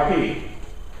 met AYP,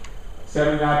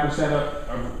 79%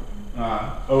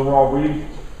 of overall reading.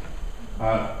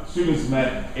 Students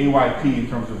met AYP in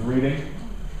terms of reading,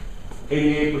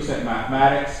 88%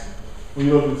 mathematics. When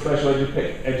you look at the special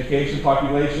education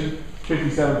population,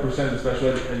 57% of the special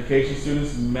education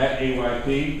students met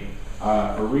AYP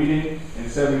for reading and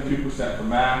 72% for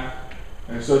math.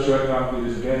 And socioeconomically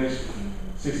disadvantaged,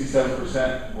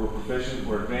 67% were proficient,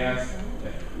 were advanced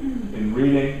in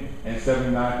reading, and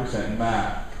 79% in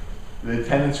math. The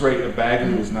attendance rate of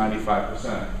Bagley was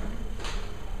 95%.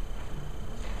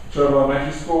 Latrobe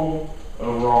Elementary School,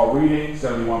 overall reading,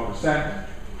 71%.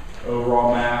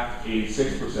 Overall math,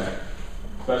 86%.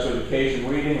 Special education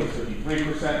reading was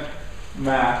 53%.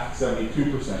 Math,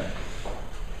 72%.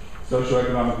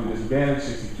 Socioeconomically disadvantaged,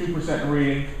 62% in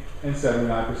reading, and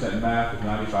 79% in math, with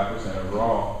 95%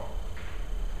 overall.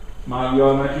 Mountain View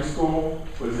Elementary School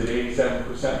was at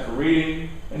 87% for reading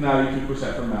and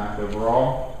 92% for math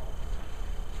overall.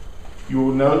 You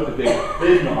will note that they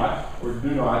did not or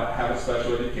do not have a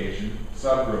special education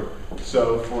subgroup.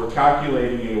 So for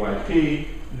calculating AYP,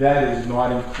 that is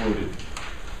not included.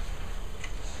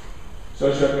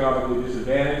 Socioeconomically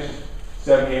disadvantaged,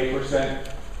 78%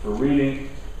 for reading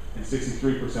and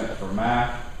 63% for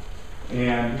math,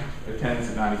 and attendance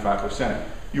at 95%.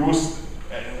 You will,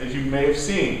 as you may have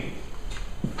seen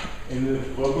in the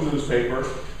local newspaper,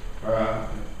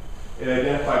 it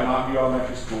identified Mountain View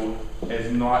Elementary School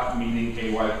as not meeting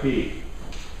AYP.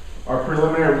 Our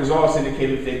preliminary results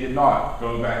indicated they did not.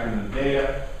 Going back in the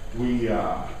data, we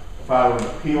filed an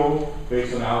appeal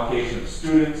based on allocation of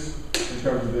students in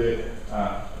terms of the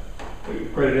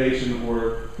accreditation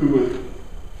or the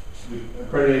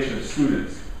accreditation of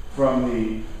students from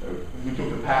the, we took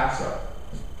the pass up.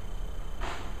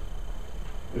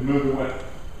 The movement went,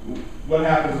 what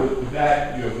happens with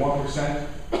that? You have 1%,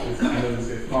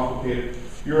 it's complicated.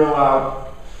 You're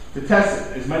allowed to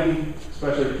test as many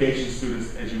special education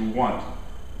students as you want,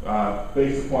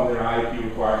 based upon their IEP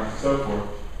requirements and so forth,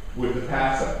 with the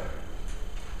pass up.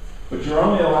 But you're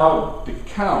only allowed to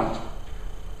count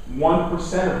 1%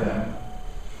 of them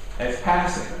as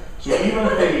passing. So even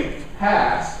if they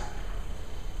pass,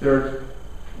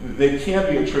 they can't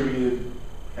be attributed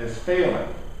as failing.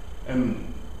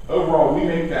 And overall, we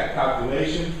make that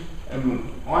calculation,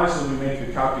 and honestly, we make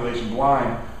the calculation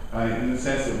blind in the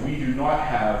sense that we do not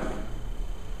have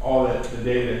all the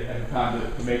data at the time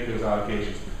to make those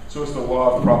allocations. So it's the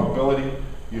law of probability.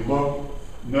 You look,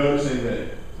 noticing that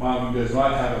Mountain View does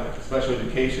not have a special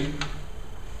education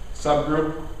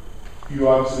subgroup, you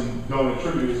obviously don't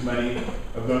attribute as many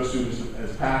of those students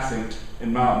as passing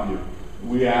in Mountain View.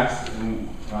 We asked,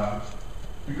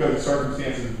 because of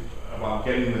circumstances about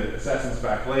getting the assessments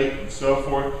back late and so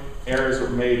forth, errors were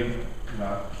made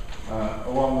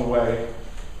along the way,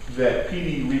 that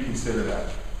PD reconsider that.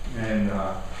 And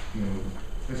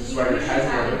Mrs. Swagger has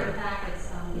have it. your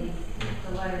packets on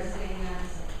the letter saying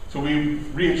that. So we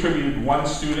reattributed one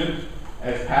student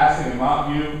as passing in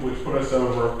Montview, which put us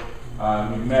over.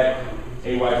 We met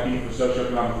AYP for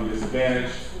socioeconomically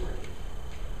disadvantaged.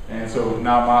 And so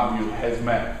now Montview has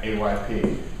met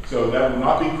AYP. So that will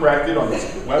not be corrected on the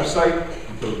website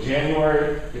until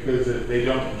January because they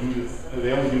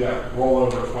only do that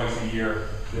rollover twice a year.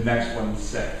 The next one's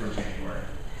set for January.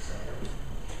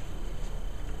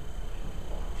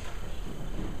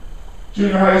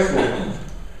 Junior high school.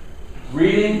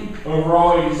 Reading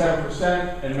overall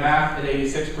 87% and math at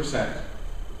 86%.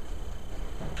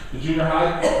 The junior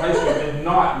high school did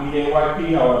not meet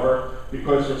AYP, however,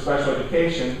 because for special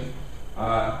education,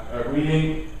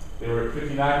 reading they were at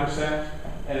 59%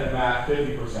 and at math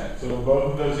 50%. So in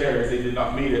both of those areas they did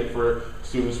not meet it for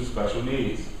students with special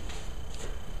needs.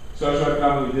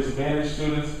 Socioeconomically disadvantaged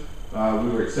students, we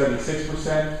were at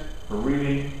 76% for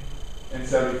reading and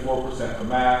 74% for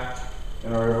math,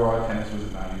 and our overall attendance was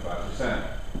at 95%.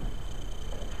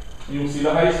 You will see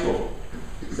the high school,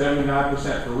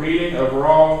 79% for reading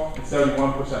overall and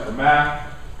 71% for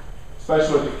math.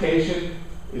 Special education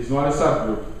is not a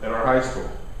subgroup at our high school.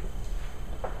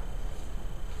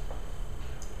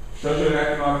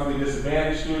 Socioeconomically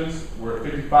disadvantaged students were at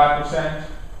 55%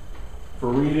 for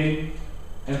reading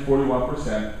and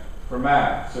 41% for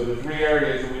math. So the three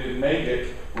areas that we didn't make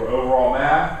it were overall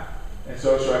math and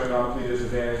socioeconomically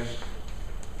disadvantaged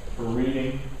for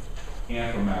reading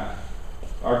and for math.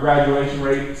 Our graduation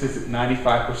rate sits at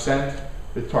 95%,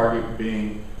 the target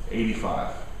being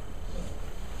 85%.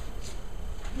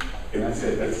 And that's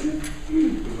it. Those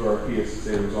are our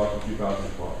PSSA results in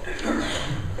 2012.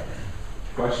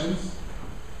 Questions?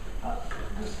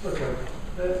 Just look at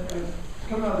that.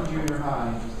 Coming out of junior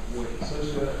high,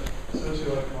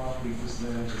 socioeconomically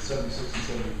disadvantaged at 76 and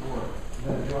 74, and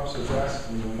then it drops so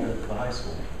drastically when we get to the high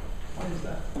school. Why is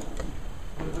that?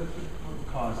 What would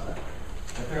cause that?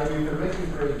 I mean, they're making a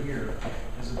great year.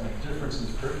 Is it a difference in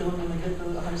curriculum when they get to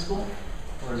the high school,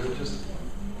 or is it just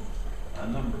a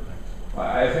number of things?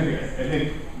 I think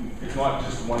it's not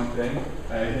just one thing.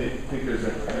 I think there's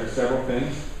several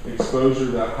things. Exposure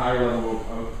to that higher levels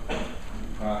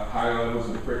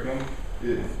of curriculum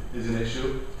is an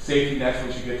issue. Safety nets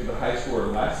once you get to the high school are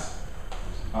less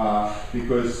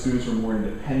because students are more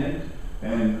independent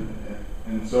and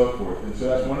so forth. And so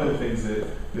that's one of the things that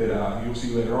you'll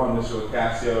see later on. Mr.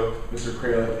 Locascio, Mr.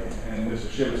 Kralik, and Mr.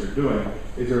 Shivitz are doing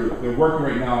is they're working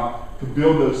right now to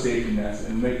build those safety nets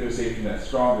and make those safety nets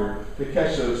stronger to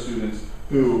catch those students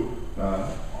who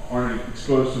aren't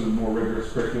exposed to the more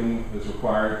rigorous curriculum that's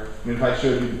required. I mean, if I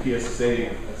showed you the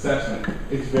PSSA assessment,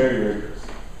 it's very rigorous.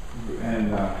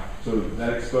 And so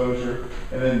that exposure,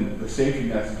 and then the safety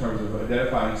nets in terms of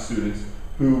identifying students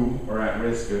who are at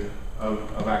risk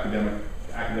of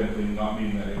academically not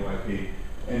meeting that AYP,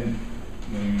 and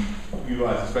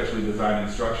utilize especially design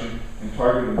instruction and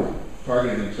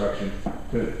targeted instruction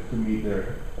to meet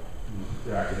their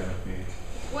academic needs.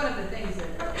 One of the things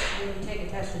that when you take a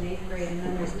test in 8th grade and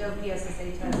then there's no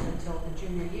PSSA test until the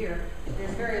junior year,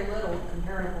 there's very little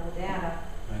comparable data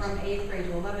from 8th grade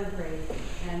to 11th grade.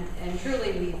 And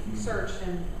truly we've searched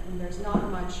and there's not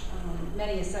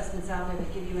many assessments out there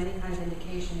that give you any kind of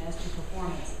indication as to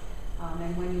performance.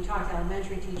 And when you talk to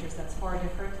elementary teachers, that's far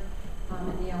different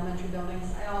in the elementary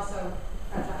buildings. I also,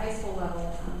 at the high school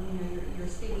level, you're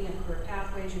speaking of career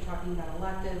pathways, you're talking about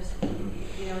electives.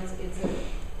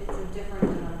 It's a different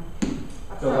approach.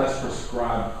 It's a less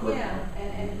prescribed curriculum. Yeah,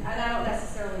 and I don't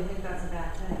necessarily think that's a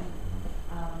bad thing.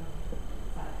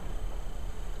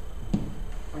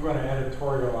 I'm going to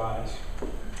editorialize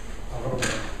a little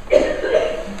bit.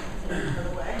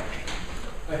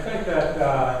 I think that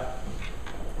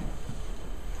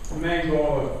the main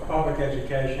goal of public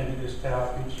education is to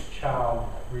help each child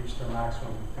reach their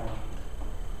maximum potential.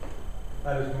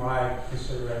 That is my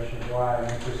consideration of why I'm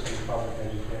interested in public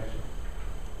education.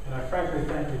 And I frankly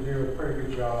think we do a pretty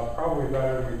good job, probably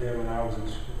better than we did when I was in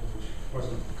school, which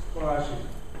wasn't, well, actually,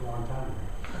 a long time ago.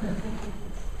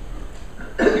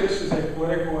 This is a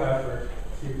political effort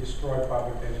to destroy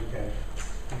public education,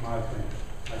 in my opinion.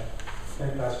 I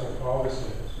think that's what all this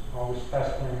is. All this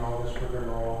testing, all this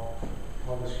rigmarole,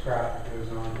 all this crap that goes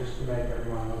on, just to make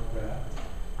everyone look bad.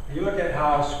 If you look at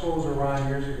how schools were run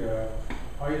years ago,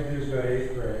 all you do is go to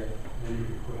 8th grade, and then you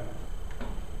could quit.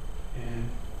 And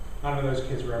none of those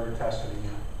kids were ever tested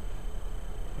again.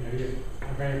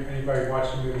 If anybody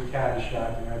watched the movie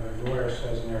Caddyshack, the lawyer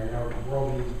says in there, the world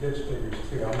needs ditch diggers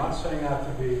too. I'm not saying that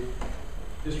to be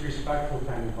disrespectful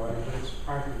to anybody, but it's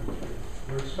frankly the truth.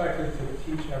 We're expected to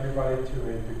teach everybody to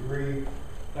a degree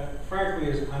that frankly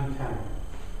is untenable.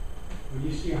 When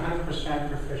you see 100%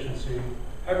 proficiency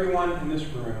everyone in this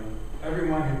room,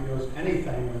 everyone who deals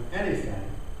anything with anything,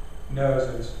 knows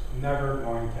that it's never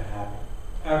going to happen.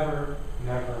 Ever,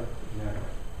 never, never.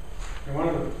 And one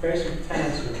of the basic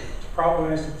tenets of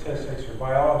probability statistics or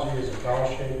biology is a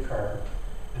bell-shaped curve.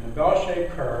 And the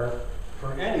bell-shaped curve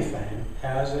for anything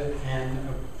has an end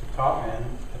of the top end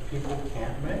that people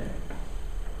can't make.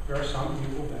 There are some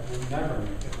people that will never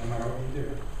make it, no matter what you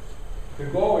do. The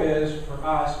goal is, for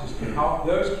us, is to help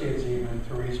those kids even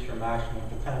to reach their maximum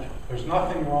potential. There's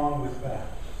nothing wrong with that.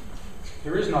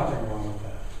 There is nothing wrong with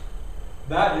that.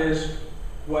 That is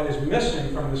what is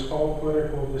missing from this whole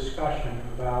political discussion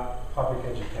about public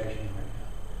education right now.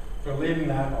 They're leaving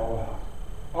that all out.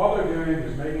 All they're doing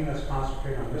is making us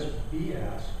concentrate on this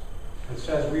BS that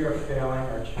says we are failing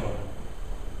our children.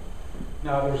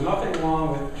 Now, there's nothing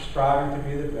wrong with striving to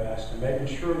be the best and making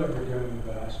sure that we're doing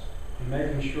the best and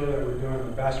making sure that we're doing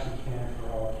the best we can for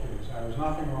all kids. There's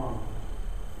nothing wrong with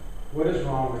that. What is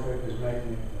wrong with it is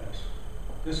making it this.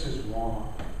 This is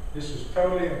wrong. This is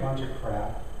totally a bunch of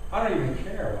crap. I don't even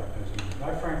care about those numbers.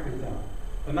 I frankly don't.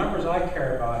 The numbers I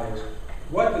care about is,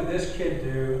 what did this kid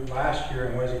do last year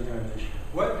and what is he doing this year?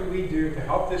 What do we do to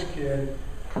help this kid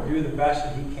do the best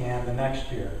that he can the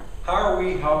next year? How are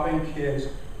we helping kids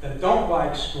that don't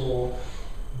like school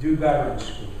do better in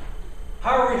school?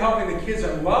 How are we helping the kids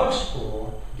that love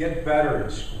school get better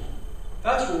in school?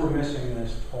 That's what we're missing in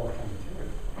this whole thing too.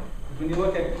 When you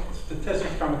look at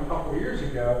statistics from a couple years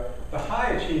ago, the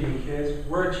high achieving kids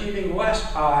were achieving less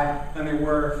high than they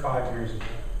were 5 years ago.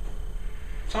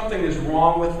 Something is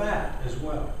wrong with that as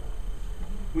well.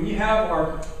 When you have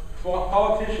our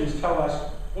politicians tell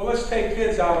us, well, let's take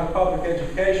kids out of public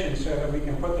education so that we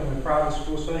can put them in private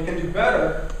schools so they can do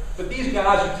better, but these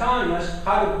guys are telling us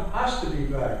us to be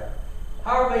better.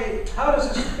 How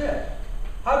does this fit?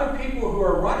 How do people who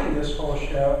are running this whole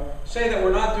show say that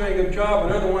we're not doing a good job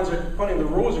and they're the ones that are putting the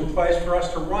rules in place for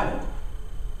us to run it?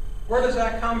 Where does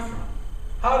that come from?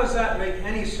 How does that make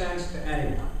any sense to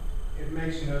anyone? It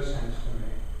makes no sense to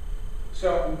me.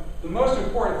 So the most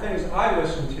important things I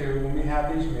listen to when we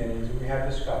have these meetings and we have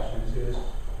discussions is,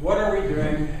 what are we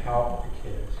doing to help the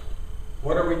kids?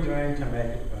 What are we doing to make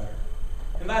it better?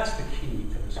 And that's the key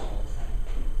to this whole thing.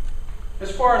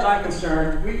 As far as I'm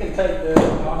concerned, we can take this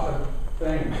off the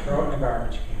thing and throw it in the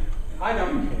garbage can. I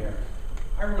don't care.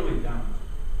 I really don't.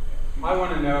 I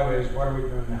want to know is, what are we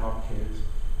doing to help kids?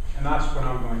 And that's what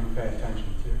I'm going to pay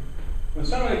attention to. When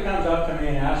somebody comes up to me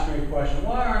and asks me a question,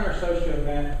 why aren't our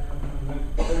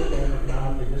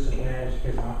socioeconomically disadvantaged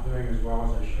kids not doing as well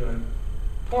as they should?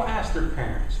 Well, ask their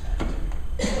parents that too.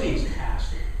 Please ask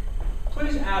them.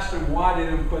 Please ask them why they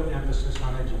didn't put emphasis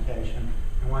on education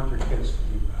and want their kids to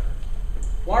do better.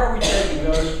 Why are we taking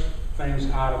those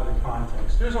things out of the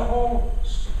context? There's a whole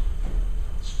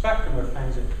spectrum of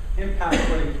things that impact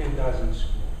what a kid does in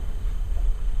school.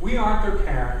 We aren't their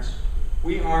parents.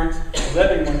 We aren't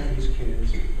living with these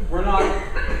kids. We're not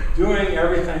doing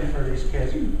everything for these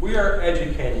kids. We are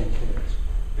educating kids.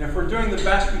 And if we're doing the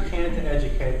best we can to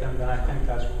educate them, then I think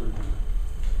that's what we're doing.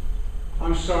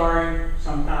 I'm sorry,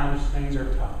 sometimes things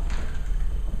are tough.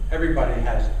 Everybody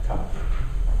has it tough.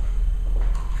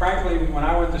 Frankly, when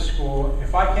I went to school,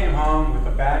 if I came home with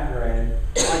a bad grade,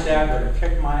 my dad would have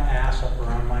kicked my ass up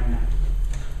around my neck.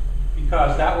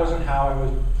 Because that wasn't how I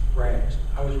was raised.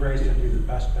 I was raised to do the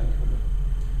best I could.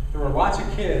 There were lots of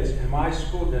kids in my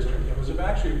school district, it was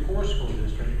actually a poor school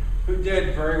district, who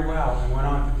did very well and went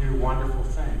on to do wonderful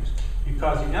things.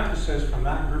 Because the emphasis from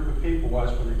that group of people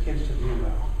was for the kids to do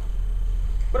well.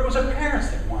 But it was the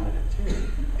parents that wanted it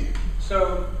too.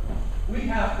 So we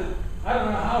have to, I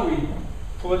don't know how we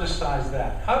politicize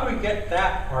that. How do we get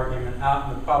that argument out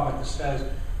in the public that says,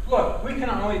 look, we can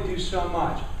only do so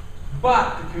much,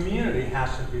 but the community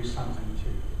has to do something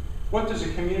too. What does a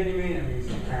community mean? It means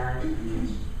the parents, it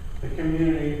means the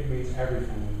community, it means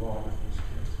everything involved with these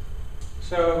kids.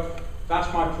 So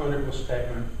that's my political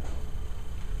statement.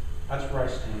 That's where I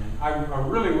stand. I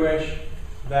really wish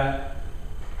that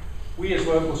we as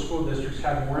local school districts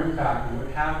have more impact on what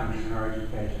happens in our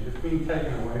education. It's being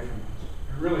taken away from us.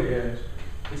 It really is.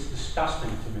 It's disgusting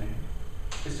to me.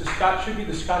 It should be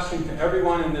disgusting to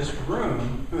everyone in this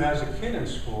room who has a kid in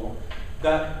school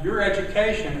that your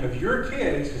education of your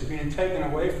kids is being taken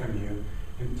away from you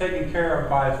and taken care of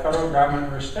by a federal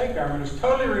government or a state government is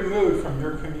totally removed from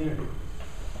your community.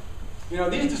 You know,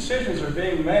 these decisions are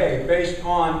being made based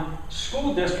on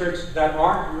school districts that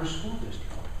aren't your school district.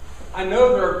 I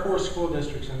know there are poor school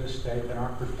districts in this state that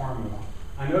aren't performing well.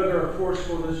 I know there are poor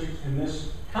school districts in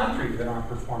this country that aren't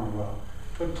performing well.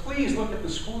 But please look at the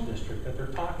school district that they're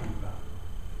talking about.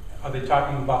 Are they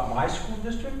talking about my school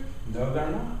district? No,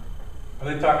 they're not.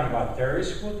 Are they talking about their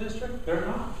school district? They're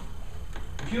not.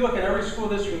 If you look at every school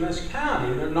district in this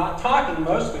county, they're not talking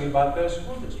mostly about those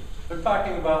school districts. They're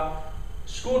talking about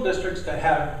school districts that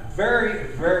have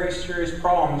very, very serious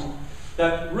problems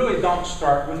that really don't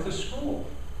start with the school.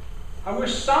 I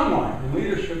wish someone in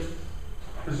leadership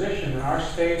position in our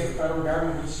state or federal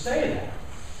government would say that,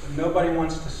 but nobody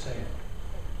wants to say it.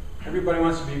 Everybody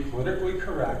wants to be politically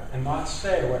correct and not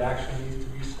say what actually needs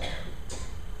to be said.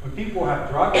 When people have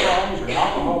drug problems or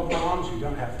alcohol problems, you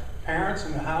don't have parents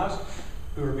in the house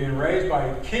who are being raised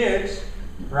by kids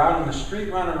who are out on the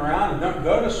street running around and don't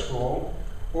go to school,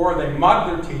 or they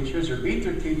mug their teachers or beat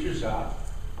their teachers up,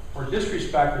 or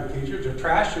disrespect their teachers or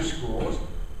trash their schools,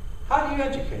 how do you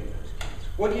educate those kids?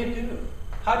 What do you do?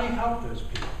 How do you help those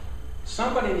people?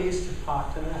 Somebody needs to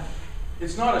talk to them.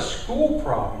 It's not a school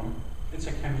problem, it's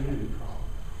a community problem.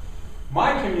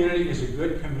 My community is a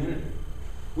good community.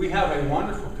 We have a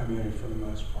wonderful community for the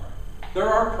most part. There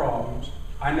are problems.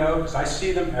 I know because I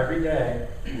see them every day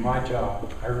in my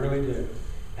job. I really do.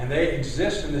 And they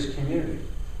exist in this community.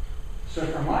 So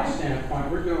from my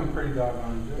standpoint, we're doing pretty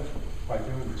doggone good by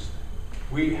doing this thing.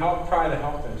 We try to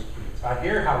help those kids. I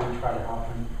hear how we try to help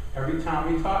them every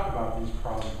time we talk about these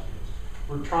problem kids.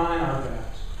 We're trying our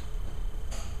best.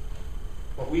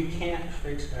 But we can't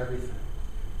fix everything.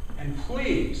 And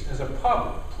please, as a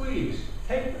public, please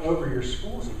take over your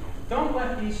schools again. Don't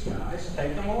let these guys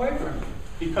take them away from you,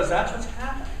 because that's what's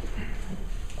happening.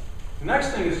 The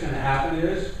next thing that's going to happen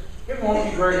is it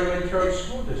won't be regular Latrobe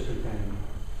School District anymore.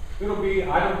 It'll be,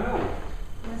 I don't know,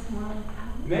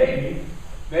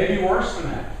 maybe worse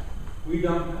than that. We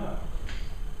don't know.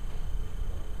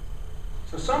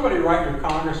 So somebody write your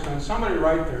congressman, somebody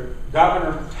write their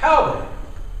governor, tell them,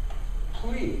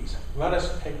 please, let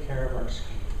us take care of our schools.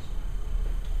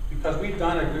 Because we've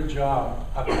done a good job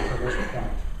up until this point.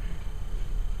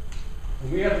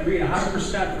 When we have to read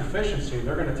 100% proficiency,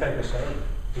 they're going to take us over.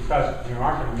 Because you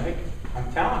aren't going to make it.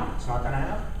 I'm telling you, it's not going to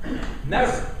happen.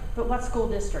 Never. But what school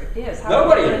district is? How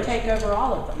Nobody are we going is. to take over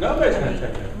all of them? Nobody's I going to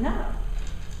mean, take over.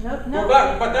 No.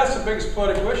 But that's the biggest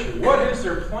political issue. What is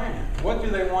their plan? What do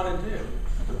they want to do?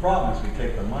 The problem is we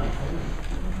take the money from them.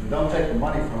 We don't take the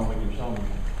money from them, we can tell them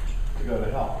to go to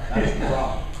hell. That's the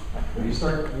problem. When you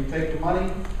take the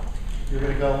money, you're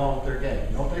going to go along with their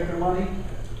game. You don't take their money,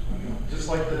 just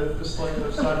like the side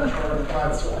of the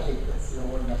private school.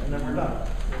 And then we're done.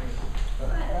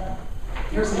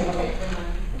 Here's the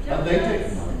And they take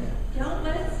the money. Don't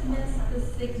let us miss the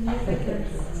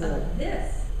significance of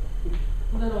this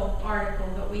little article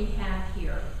that we have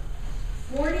here.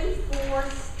 44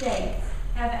 states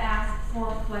have asked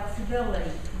for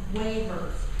flexibility,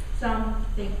 waivers. Some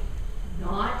think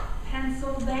not.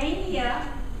 Pennsylvania.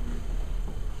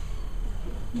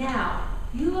 Now,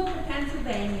 you look at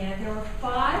Pennsylvania, there are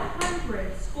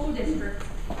 500 school districts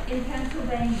in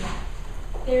Pennsylvania.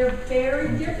 They're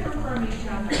very different from each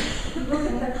other. You look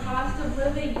at the cost of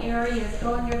living areas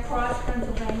going across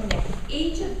Pennsylvania.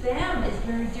 Each of them is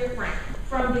very different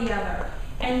from the other.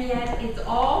 And yet it's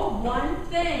all one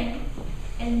thing,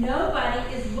 and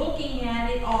nobody is looking at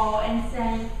it all and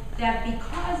saying that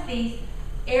because these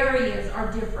areas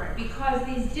are different, because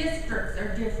these districts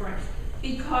are different,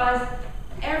 because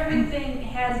everything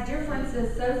has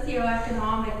differences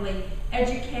socioeconomically,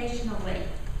 educationally,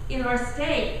 in our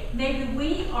state. Maybe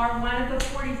we are one of the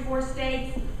 44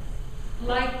 states who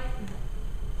like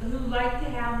to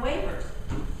have waivers.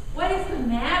 What is the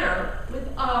matter with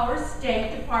our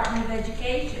State Department of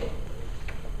Education?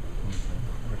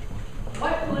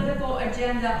 What political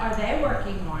agenda are they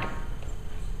working on?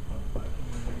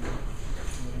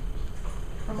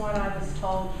 From what I was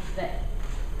told, that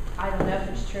I don't know if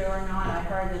it's true or not, I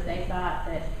heard that they thought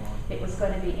that it was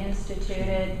going to be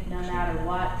instituted no matter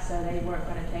what, so they weren't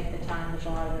going to take the time to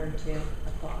bother to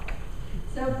apply.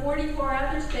 So 44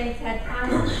 other states had time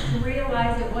to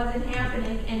realize it wasn't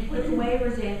happening and put the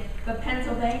waivers in, but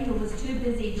Pennsylvania was too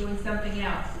busy doing something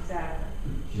else. Exactly.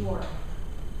 Sure.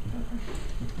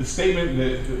 The statement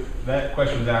that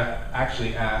question was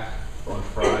actually asked on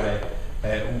Friday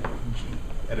at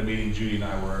a meeting Judy and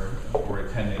I were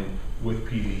attending with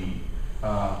PDE.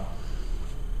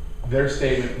 Their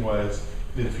statement was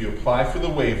that if you apply for the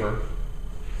waiver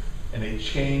and they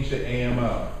change the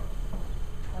AMO,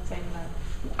 What's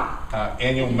AMO?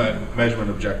 annual measurement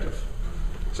objective.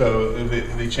 So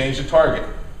if they change the target,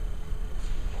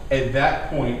 at that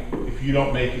point, if you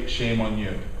don't make it, shame on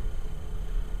you.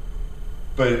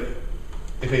 But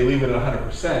if they leave it at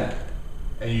 100%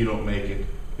 and you don't make it,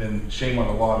 then shame on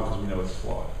the law because we know it's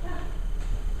flawed.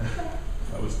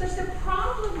 But the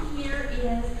problem here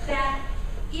is that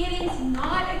it is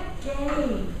not a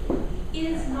game. It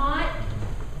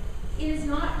is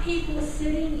not people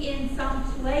sitting in some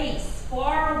place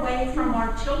far away from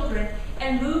our children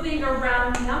and moving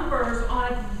around numbers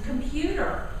on a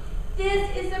computer.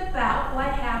 This is about what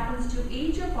happens to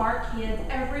each of our kids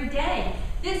every day.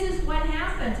 This is what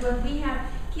happens when we have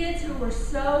kids who are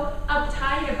so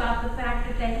uptight about the fact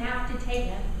that they have to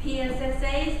take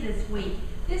PSSAs this week.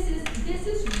 This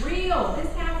is real.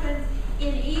 This happens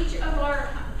in each of our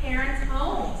parents'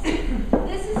 homes.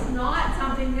 This is not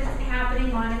something that's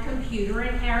happening on a computer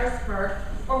in Harrisburg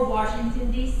or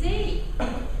Washington, D.C.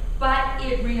 But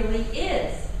it really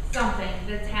is something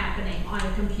that's happening on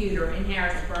a computer in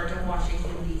Harrisburg and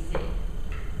Washington, D.C.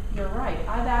 You're right.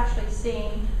 I've actually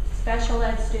seen special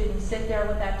ed students sit there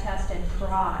with that test and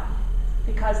cry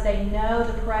because they know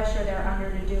the pressure they're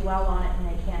under to do well on it and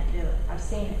they can't do it. I've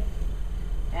seen it.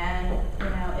 And, you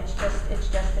know, it's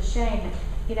just a shame.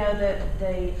 You know,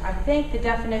 I think the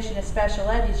definition of special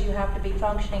ed is you have to be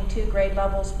functioning 2 grade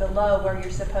levels below where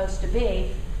you're supposed to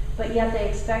be, but yet they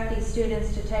expect these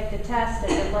students to take the test at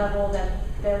the level that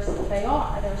they're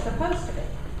supposed to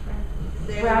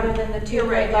be, rather than the 2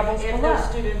 grade levels below. If those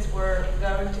students were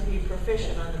going to be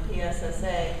proficient on the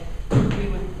PSSA,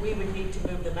 we would need to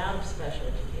move them out of special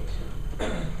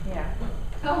education. Yeah.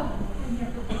 Oh, I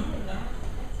never thought of that.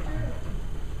 That's true.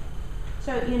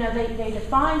 So, you know, they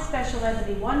define special ed to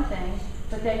be one thing,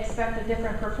 but they expect a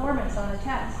different performance on a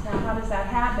test. Now, how does that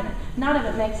happen? None of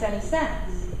it makes any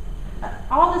sense.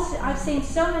 All this, I've seen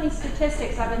so many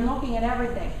statistics, I've been looking at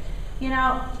everything. You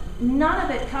know, none of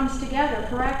it comes together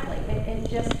correctly.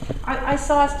 I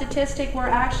saw a statistic where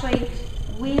actually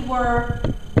we were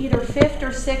either 5th or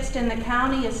 6th in the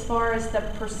county as far as the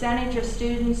percentage of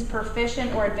students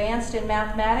proficient or advanced in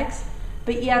mathematics,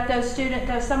 but yet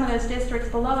some of those districts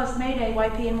below us made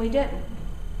AYP and we didn't.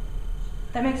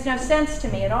 That makes no sense to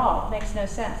me at all. It makes no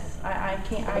sense. I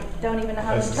don't even know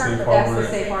how to interpret that. That's the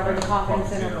safe harbor, the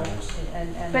confidence interval.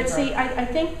 But see, I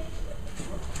think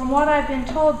from what I've been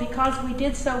told, because we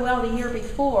did so well the year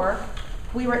before,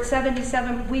 we were at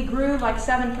 77, we grew like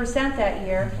 7% that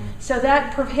year, so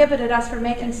that prohibited us from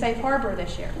making safe harbor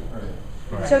this year.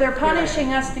 Right. So they're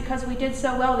punishing us because we did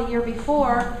so well the year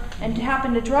before and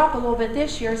happened to drop a little bit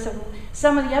this year, so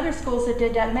some of the other schools that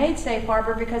did that made safe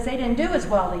harbor because they didn't do as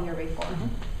well the year before.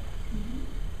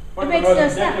 One of the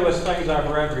most ridiculous things I've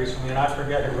read recently, and I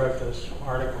forget who wrote this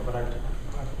article, but I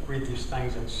read these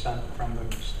things that's sent from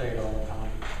the state all the time.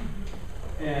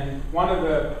 And one of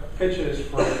the pitches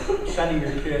for sending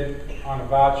your kid on a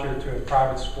voucher to a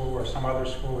private school or some other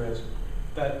school is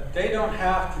that they don't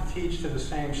have to teach to the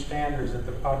same standards that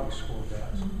the public school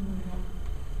does.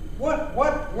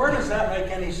 Where does that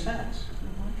make any sense?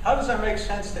 How does that make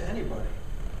sense to anybody?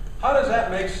 How does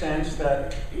that make sense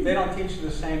that they don't teach to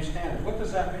the same standard? What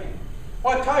does that mean?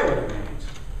 Well, I'll tell you what it means.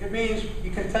 It means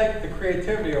you can take the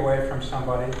creativity away from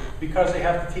somebody because they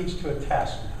have to teach to a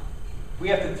test now. We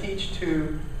have to teach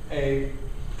to a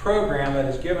program that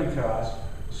is given to us,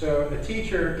 so the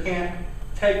teacher can't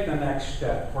take the next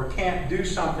step or can't do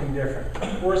something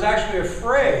different, or is actually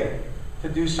afraid to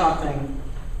do something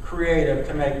creative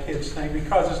to make kids think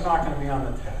because it's not going to be on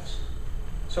the test.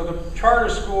 So the charter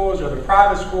schools or the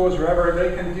private schools or wherever,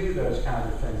 they can do those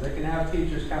kinds of things. They can have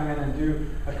teachers come in and do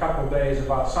a couple of days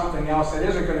about something else that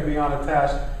isn't going to be on a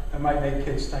test that might make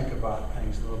kids think about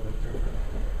things a little bit different.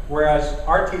 Whereas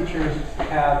our teachers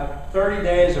have 30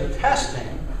 days of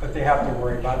testing that they have to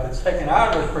worry about that's taken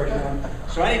out of their curriculum.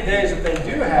 So any days that they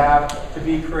do have to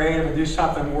be creative and do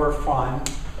something more fun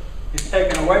is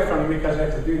taken away from them because they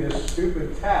have to do this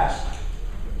stupid test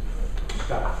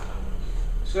stuff.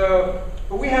 So,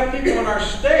 but we have people in our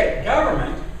state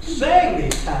government saying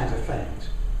these kinds of things.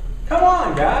 Come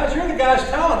on, guys, you're the guys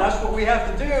telling us what we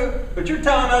have to do, but you're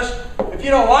telling us if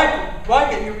you don't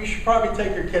like it, you should probably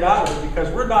take your kid out of it because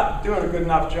we're not doing a good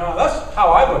enough job. That's how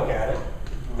I look at it.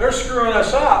 They're screwing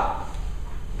us up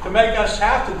to make us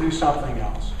have to do something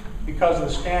else because of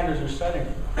the standards they're setting.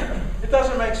 It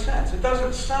doesn't make sense. It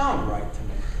doesn't sound right to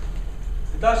me.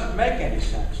 It doesn't make any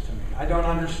sense to me. I don't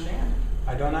understand it.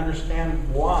 I don't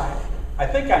understand why. I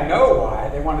think I know why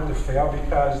they wanted to fail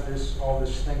because all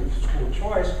this thing with school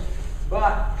choice.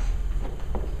 But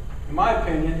in my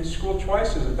opinion, school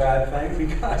choice is a bad thing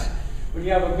because when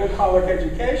you have a good public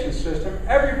education system,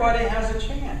 everybody has a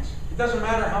chance. It doesn't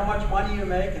matter how much money you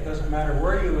make. It doesn't matter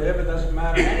where you live. It doesn't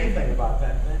matter anything about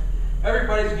that thing.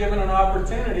 Everybody's given an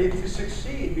opportunity to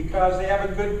succeed because they have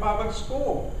a good public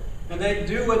school. And they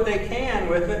do what they can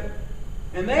with it.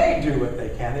 And they do what they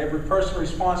can. They have a personal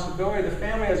responsibility. The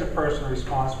family has a personal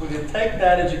responsibility to take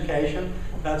that education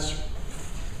that's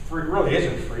free, really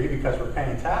isn't free because we're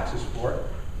paying taxes for it.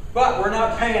 But we're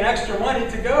not paying extra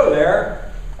money to go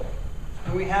there.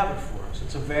 And we have it for dollars.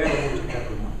 It's available to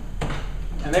everyone.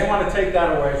 And they want to take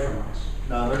that away from us.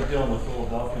 No, they're dealing with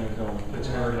Philadelphia, they're dealing with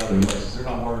Pittsburgh and other places. They're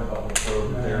not worried about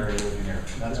Latrobe, the area living here.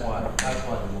 That's why they look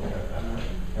at that.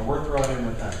 And we're throwing in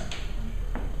with them.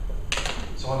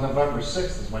 So on November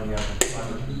 6th is when you have to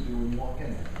decide what to do when you walk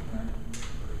in there.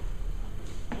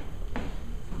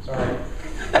 Sorry.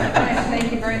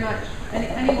 Thank you very much.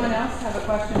 Anyone else have a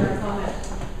question or a comment?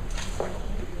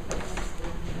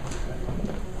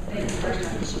 Thank you very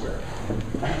much. Swear.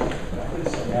 I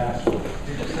didn't say ask. Did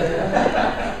you say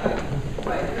that?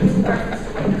 Wait, this is reference to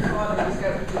when your father was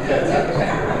going to. Yeah, exactly.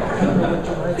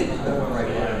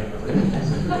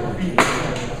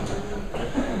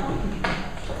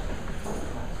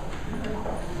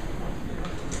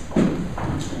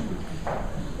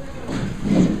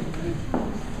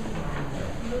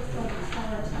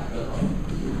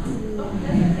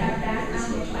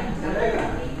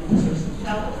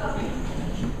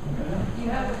 You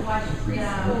haven't watched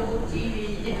preschool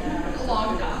TV in a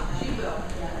long time. She will.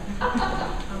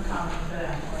 I'm coming for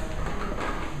that.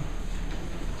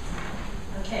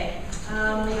 Okay,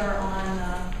 we are on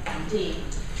D.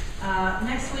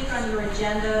 Next week on your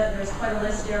agenda, there's quite a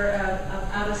list there of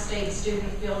out-of-state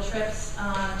student field trips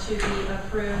to be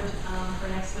approved for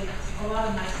next week. A lot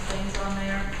of nice things on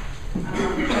there.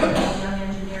 Young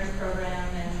Engineers Program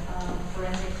and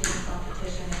forensic team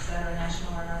competition, et cetera,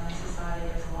 National Environment Society.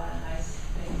 There's a lot of nice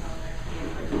things on there to be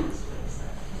approved this week, so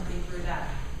we'll be through that.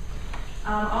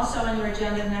 Also on your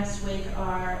agenda next week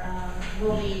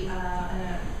will be a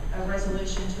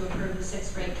resolution to approve the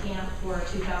 6th grade camp for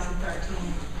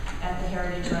 2013 at the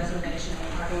Heritage Reservation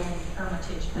in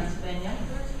Hermitage, Pennsylvania.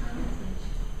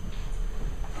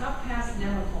 Not past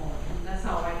Nemacolin, that's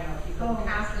all I know. You go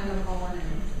past Nemacolin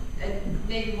and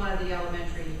maybe one of the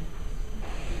elementary.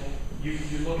 You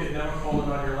look at Nemacolin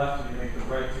on your left and you make the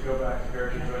right to go back to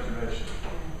Heritage Reservation.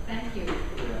 Thank you.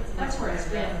 That's where it's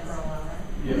been for a while, right?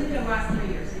 It's been the last 3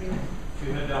 years. If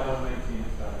you head down 119,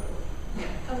 it's that way.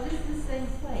 Oh, this is the same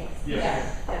place?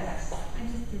 Yes. Yes. I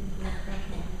just didn't look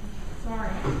okay.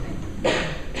 Sorry.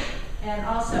 And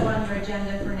also on your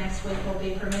agenda for next week will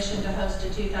be permission to host a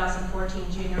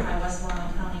 2014 Junior High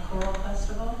Westmoreland County Choral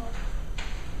Festival.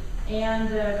 And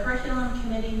the curriculum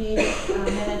committee meeting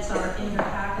minutes are in your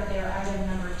packet. They are item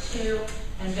number 2.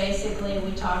 And basically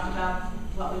we talked about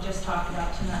what we just talked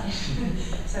about tonight.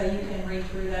 So you can read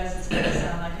through those. It's going to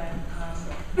sound like a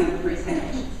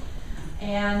presentation.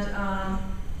 And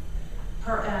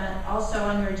also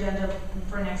on your agenda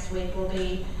for next week will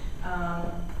be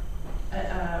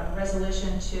a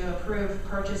resolution to approve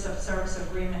purchase of service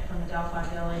agreement from Adelphi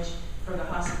Village for the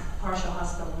partial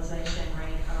hospitalization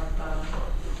rate of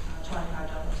 $25.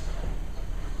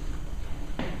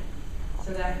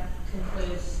 So that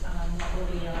concludes what will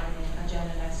be on the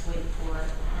agenda next week for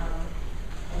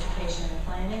education and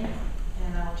planning.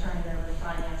 And I'll turn it over to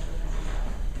finance with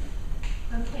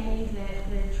Mrs. Okay,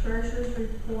 the treasurer's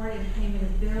report and payment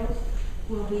of bills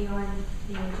will be on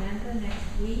the agenda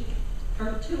next week,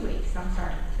 or 2 weeks, I'm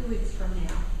sorry, 2 weeks from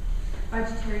now.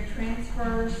 Budgetary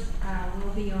transfers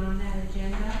will be on that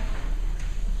agenda.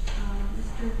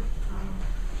 Mr.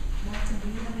 Watson, do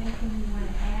you have anything you want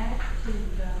to add to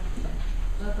the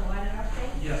local audit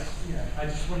update? Yes, yeah. I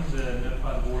just wanted to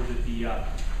notify the board that the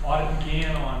audit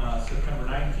began on September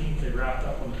 19th. They wrapped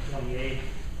up on the 28th.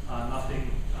 Nothing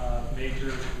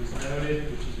major was noted,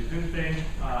 which is a good thing.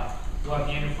 We'll have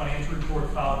the annual financial report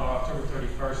filed on October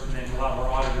 31st, and then we'll have our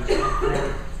auditors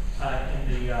report in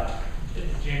the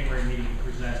January meeting to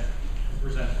present the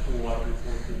full audit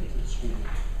report to the school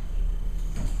board.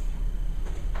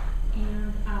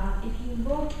 And if you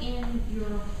look in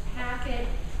your packet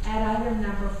at item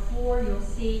number 4, you'll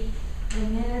see the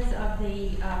minutes of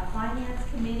the Finance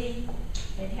Committee.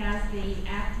 It has the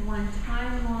Act 1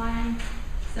 timeline,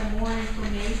 some more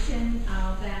information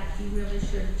that you really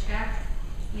should check,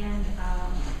 and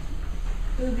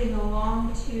moving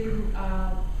along to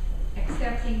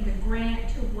accepting the grant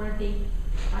toward the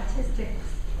autistic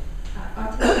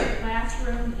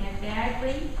classroom at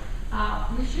Bagley.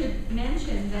 We should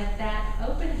mention that that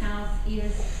open house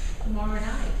is tomorrow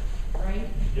night, right?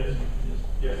 Yes, yes,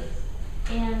 yes.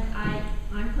 And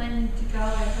I'm planning to go.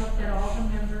 I hope that all the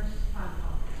members,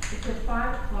 it's at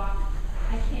 5 o'clock.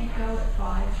 I can't go at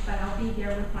 5, but I'll be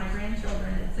there with my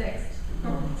grandchildren at 6,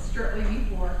 shortly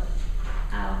before.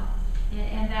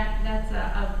 And that's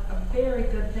a very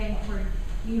good thing for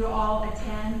you to all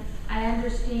attend. I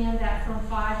understand that from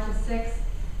 5 to 6,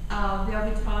 they'll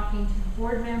be talking to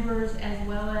board members as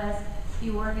well as the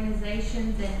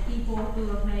organizations and people who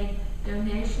have made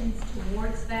donations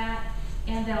towards that.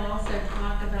 And they'll also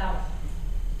talk about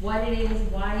what it is,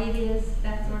 why it is,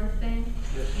 that sort of thing.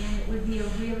 Yes. And it would be a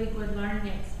really good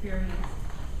learning experience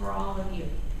for all of you,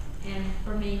 and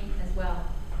for me as well.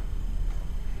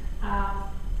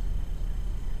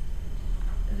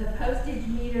 The postage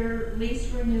meter lease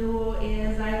renewal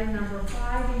is item number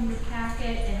 5 in your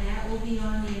packet, and that will be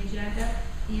on the agenda.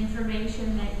 The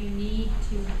information that you need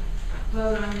to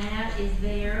vote on that is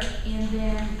there. And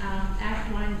then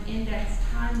Act 1 index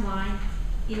timeline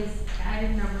is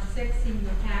item number 6 in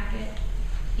your packet,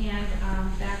 and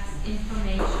that's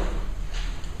information.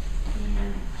 And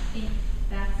I think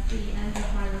that's the end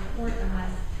of my report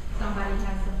unless somebody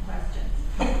has some questions.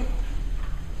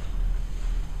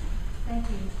 Thank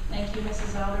you. Thank you,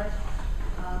 Mrs. Elder.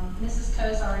 Mrs.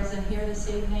 Kozar isn't here this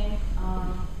evening.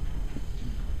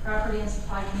 Property and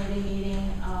Supply Committee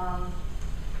meeting,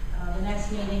 the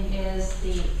next meeting is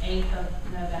the 8th of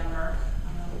November.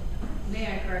 May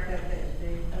I correct that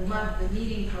the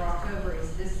meeting for October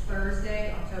is this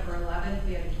Thursday, October 11th.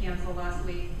 We had to cancel last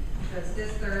week. So it's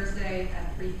this Thursday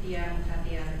at 3 p.m. at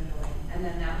the Admin Building. And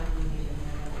then that will be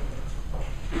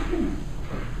the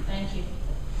Thank you.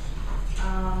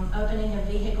 Opening of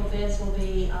vehicle bids will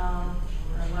be, or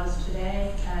was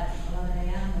today at 11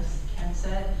 a.m., as Ken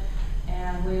said.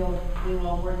 And we will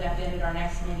award that bid at our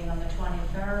next meeting on the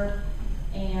 23rd.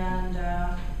 And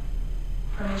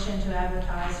permission to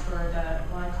advertise for the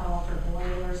glycol for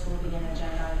boilers will be an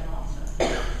agenda item also.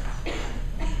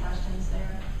 Any questions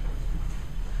there?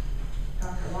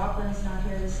 Dr. Laughlin's not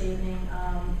here this evening.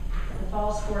 The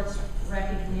fall sports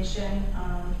recognition,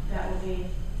 that will be.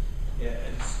 Yeah,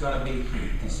 it's gonna be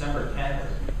December 10th.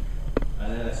 I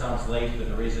know that sounds late, but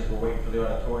the reason we're waiting for the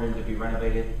auditorium to be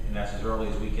renovated, and that's as early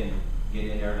as we can get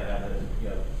in there to have the,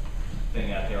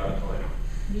 thing at the auditorium.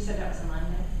 You said that was a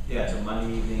Monday? Yeah, it's a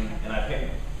Monday evening, and I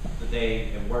picked the day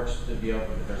it works to be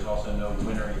open, but there's also no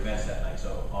winter events that night,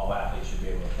 so all athletes should be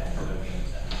able to attend the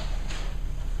games that night.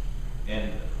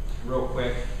 And real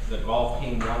quick, the golf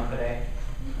team won today.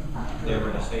 They were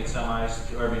in the state semis,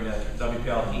 the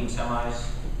WPL team semis,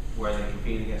 where they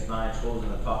competed against 9 schools,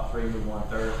 and the top 3 moved on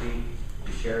Thursday.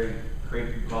 The Cherry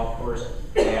Creek Golf Course,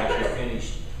 they actually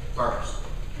finished first,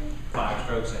 5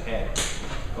 strokes ahead,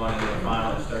 going into the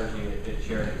finals Thursday at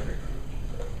Cherry Creek.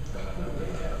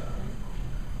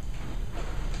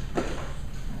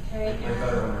 Okay. Way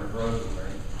better when they're frozen,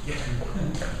 right?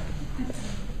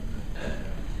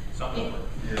 Something.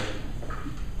 Yeah.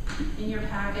 In your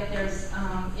packet, there's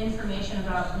information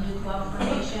about new club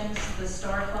formations, the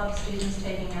Star Club students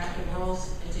taking active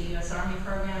roles in the U.S. Army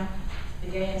program, the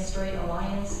Gay and Straight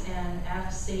Alliance, and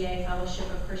FCA Fellowship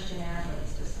of Christian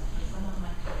Athletes. Does someone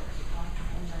like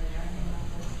anything like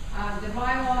this? The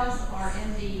bylaws are in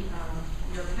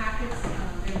your packets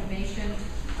of information.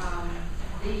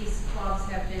 These clubs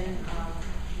have been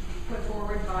put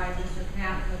forward by Mr.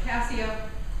 Cassio.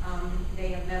 They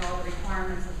have met all the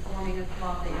requirements of forming a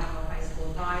club. They have a high school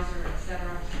advisor,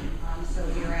 etc. So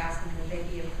we are asking that they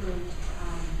be approved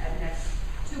at next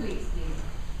 2 weeks meeting.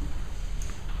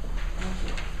 Thank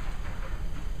you.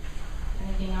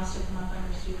 Anything else to come up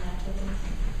under student activities?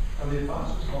 Are the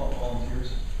advisors all volunteers?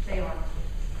 They are.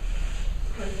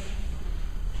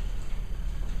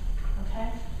 Okay.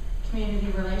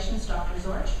 Community Relations, Dr.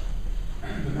 Zorch.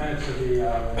 The minutes of the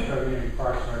Latrobe Community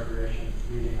Parks and Recreation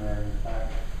meeting are in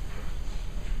fact.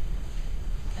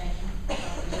 Thank you,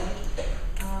 Dr. Zorch.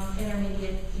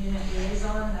 Intermediate Unit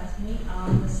Liaison, that's me.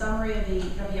 The summary of the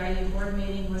WIU board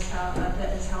meeting was held,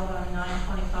 that was held on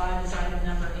 9/25 is item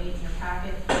number 8 in your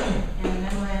packet. And the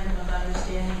memorandum of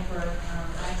understanding for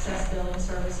access billing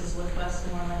services with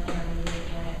Westmoreland Intermediate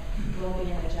Unit will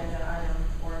be an agenda item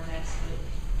for next week.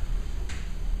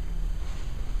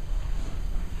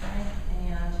 Okay,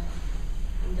 and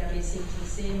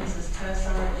WCTC, Mrs.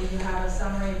 Tosar, do you have a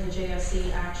summary of the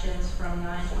JOC actions from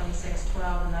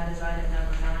 9/26/12, and that is item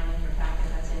number 9 in your packet,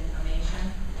 that's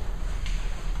information.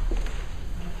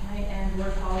 Okay, and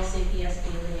board policy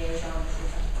PSB liaison,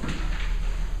 Mrs.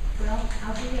 Well,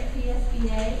 I'll be at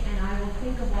PSBA, and I will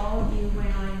think of all of you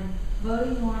when I'm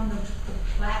voting on the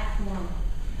platform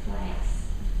flags.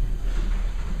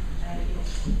 Thank you.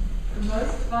 The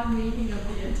most fun meeting of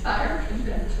the entire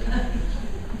convention.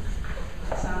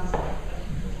 Sounds good.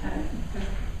 Okay.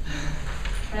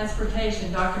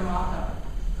 Transportation, Dr. Malko.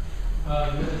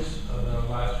 Minutes of the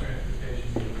last transportation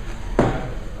meeting, item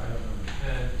number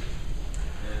 10,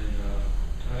 and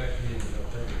our next meeting is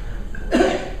October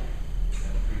 24th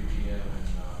at 3 p.m. and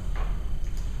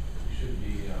we should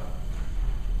be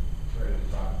ready to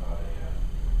talk about a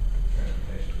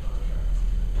transportation contract.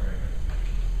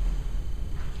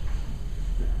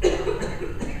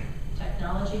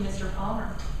 Technology, Mr. Palmer.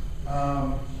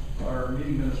 Our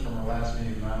meeting minutes from our last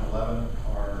meeting, 9/11,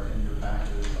 are in your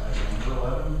package, item number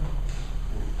 11.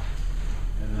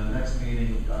 And the next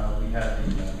meeting, we had the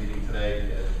meeting today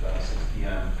at 6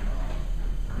 p.m.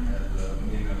 And the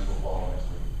meeting minutes will follow next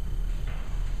week.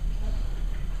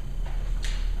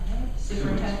 All right.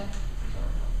 Superintendent.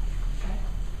 Okay.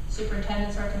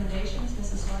 Superintendent's recommendations,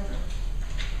 Mrs. Slifer.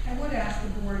 I would ask the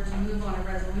board to move on a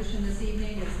resolution this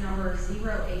evening. It's number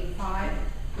 085,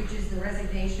 which is the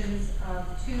resignations of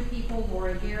 2 people,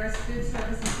 Lori Garris, food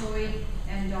service employee,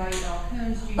 and Dottie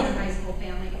Balcoons, junior high school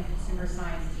family and consumer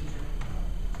science teacher.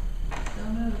 So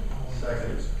moved.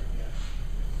 Second.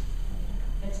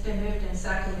 It's been moved and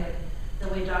seconded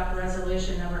that we adopt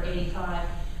resolution number 85.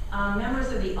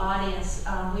 Members of the audience,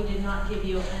 we did not give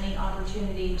you any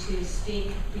opportunity to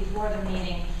speak before the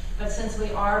meeting, but since we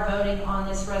are voting on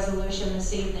this resolution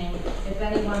this evening, if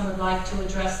anyone would like to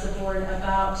address the board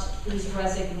about these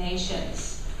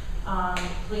resignations,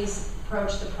 please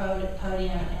approach the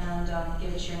podium and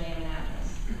give us your name and address.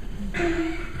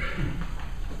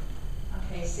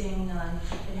 Okay, seeing none.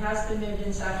 It has been moved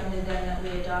and seconded then that we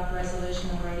adopt resolution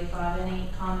number 85. Any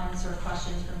comments or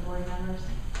questions from board members?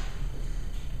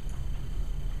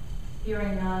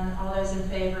 Hearing none, all those in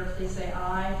favor, please say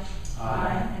aye.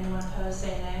 Aye. Anyone opposed,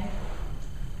 say nay.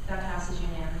 That passes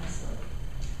unanimously.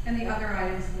 And the other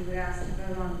items we would ask to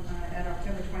vote on at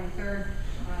October 23rd,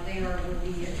 they will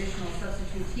be additional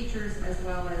substitute teachers as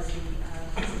well as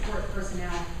the support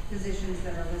personnel positions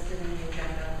that are listed in the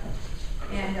agenda.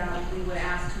 And we would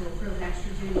ask to approve an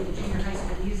extra duty junior high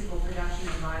school musical production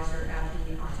advisor at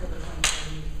the October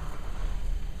 23rd meeting.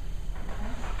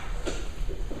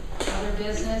 Other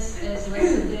business is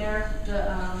listed there.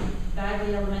 The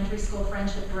Bagley Elementary School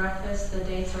Friendship Breakfast, the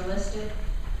dates are listed.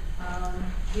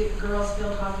 Girls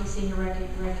Field Hockey Senior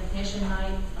Recognition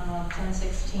Night,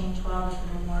 10/16/12 at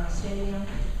the Memorial Stadium.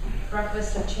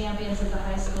 Breakfast of Champions at the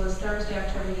high school is Thursday,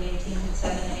 October the 18th at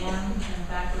 7 a.m. in the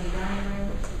faculty dining room.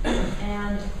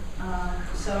 And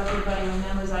so everybody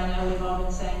remembers, I know we've all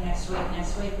been saying next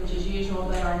week, which is usual,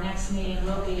 but our next meeting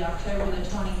will be October the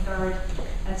 23rd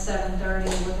at 7:30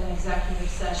 with an executive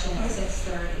session at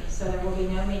 6:30. So there will be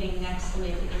no meeting next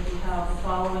week. It will be held the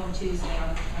following Tuesday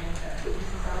on the 23rd.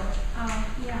 Mrs. Howard?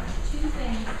 Yeah, 2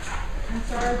 things. I'm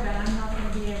sorry, but I'm not going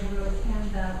to be able to attend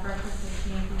the Breakfast of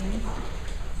Champions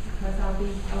because I'll be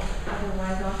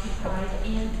otherwise occupied.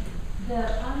 And on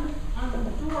the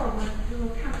door when we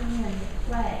were coming in to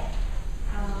play,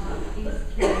 is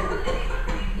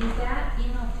that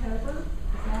in October? Is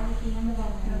that at the end of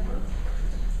October?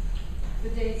 The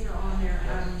dates are on there.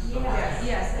 Yeah.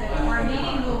 Yes. Our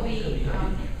meeting will be,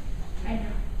 I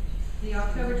know. the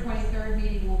October 23rd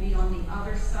meeting will be on the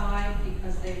other side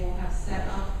because they will have set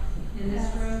up in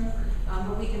this room.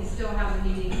 But we can still have a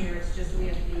meeting here. It's just we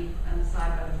have to be on the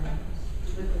side by the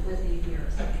windows with the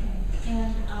viewers. Okay.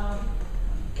 And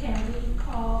can we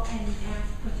call and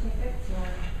ask for tickets or?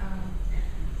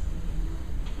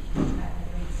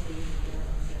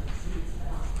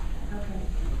 Okay,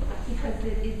 because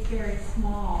it's very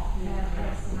small.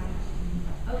 That's my,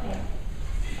 okay.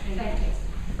 Thank you.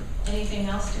 Anything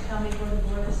else to come before the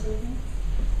board this evening?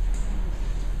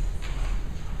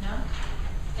 No?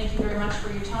 Thank you very much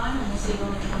for your time, and we'll see you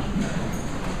on the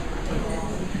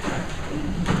 23rd.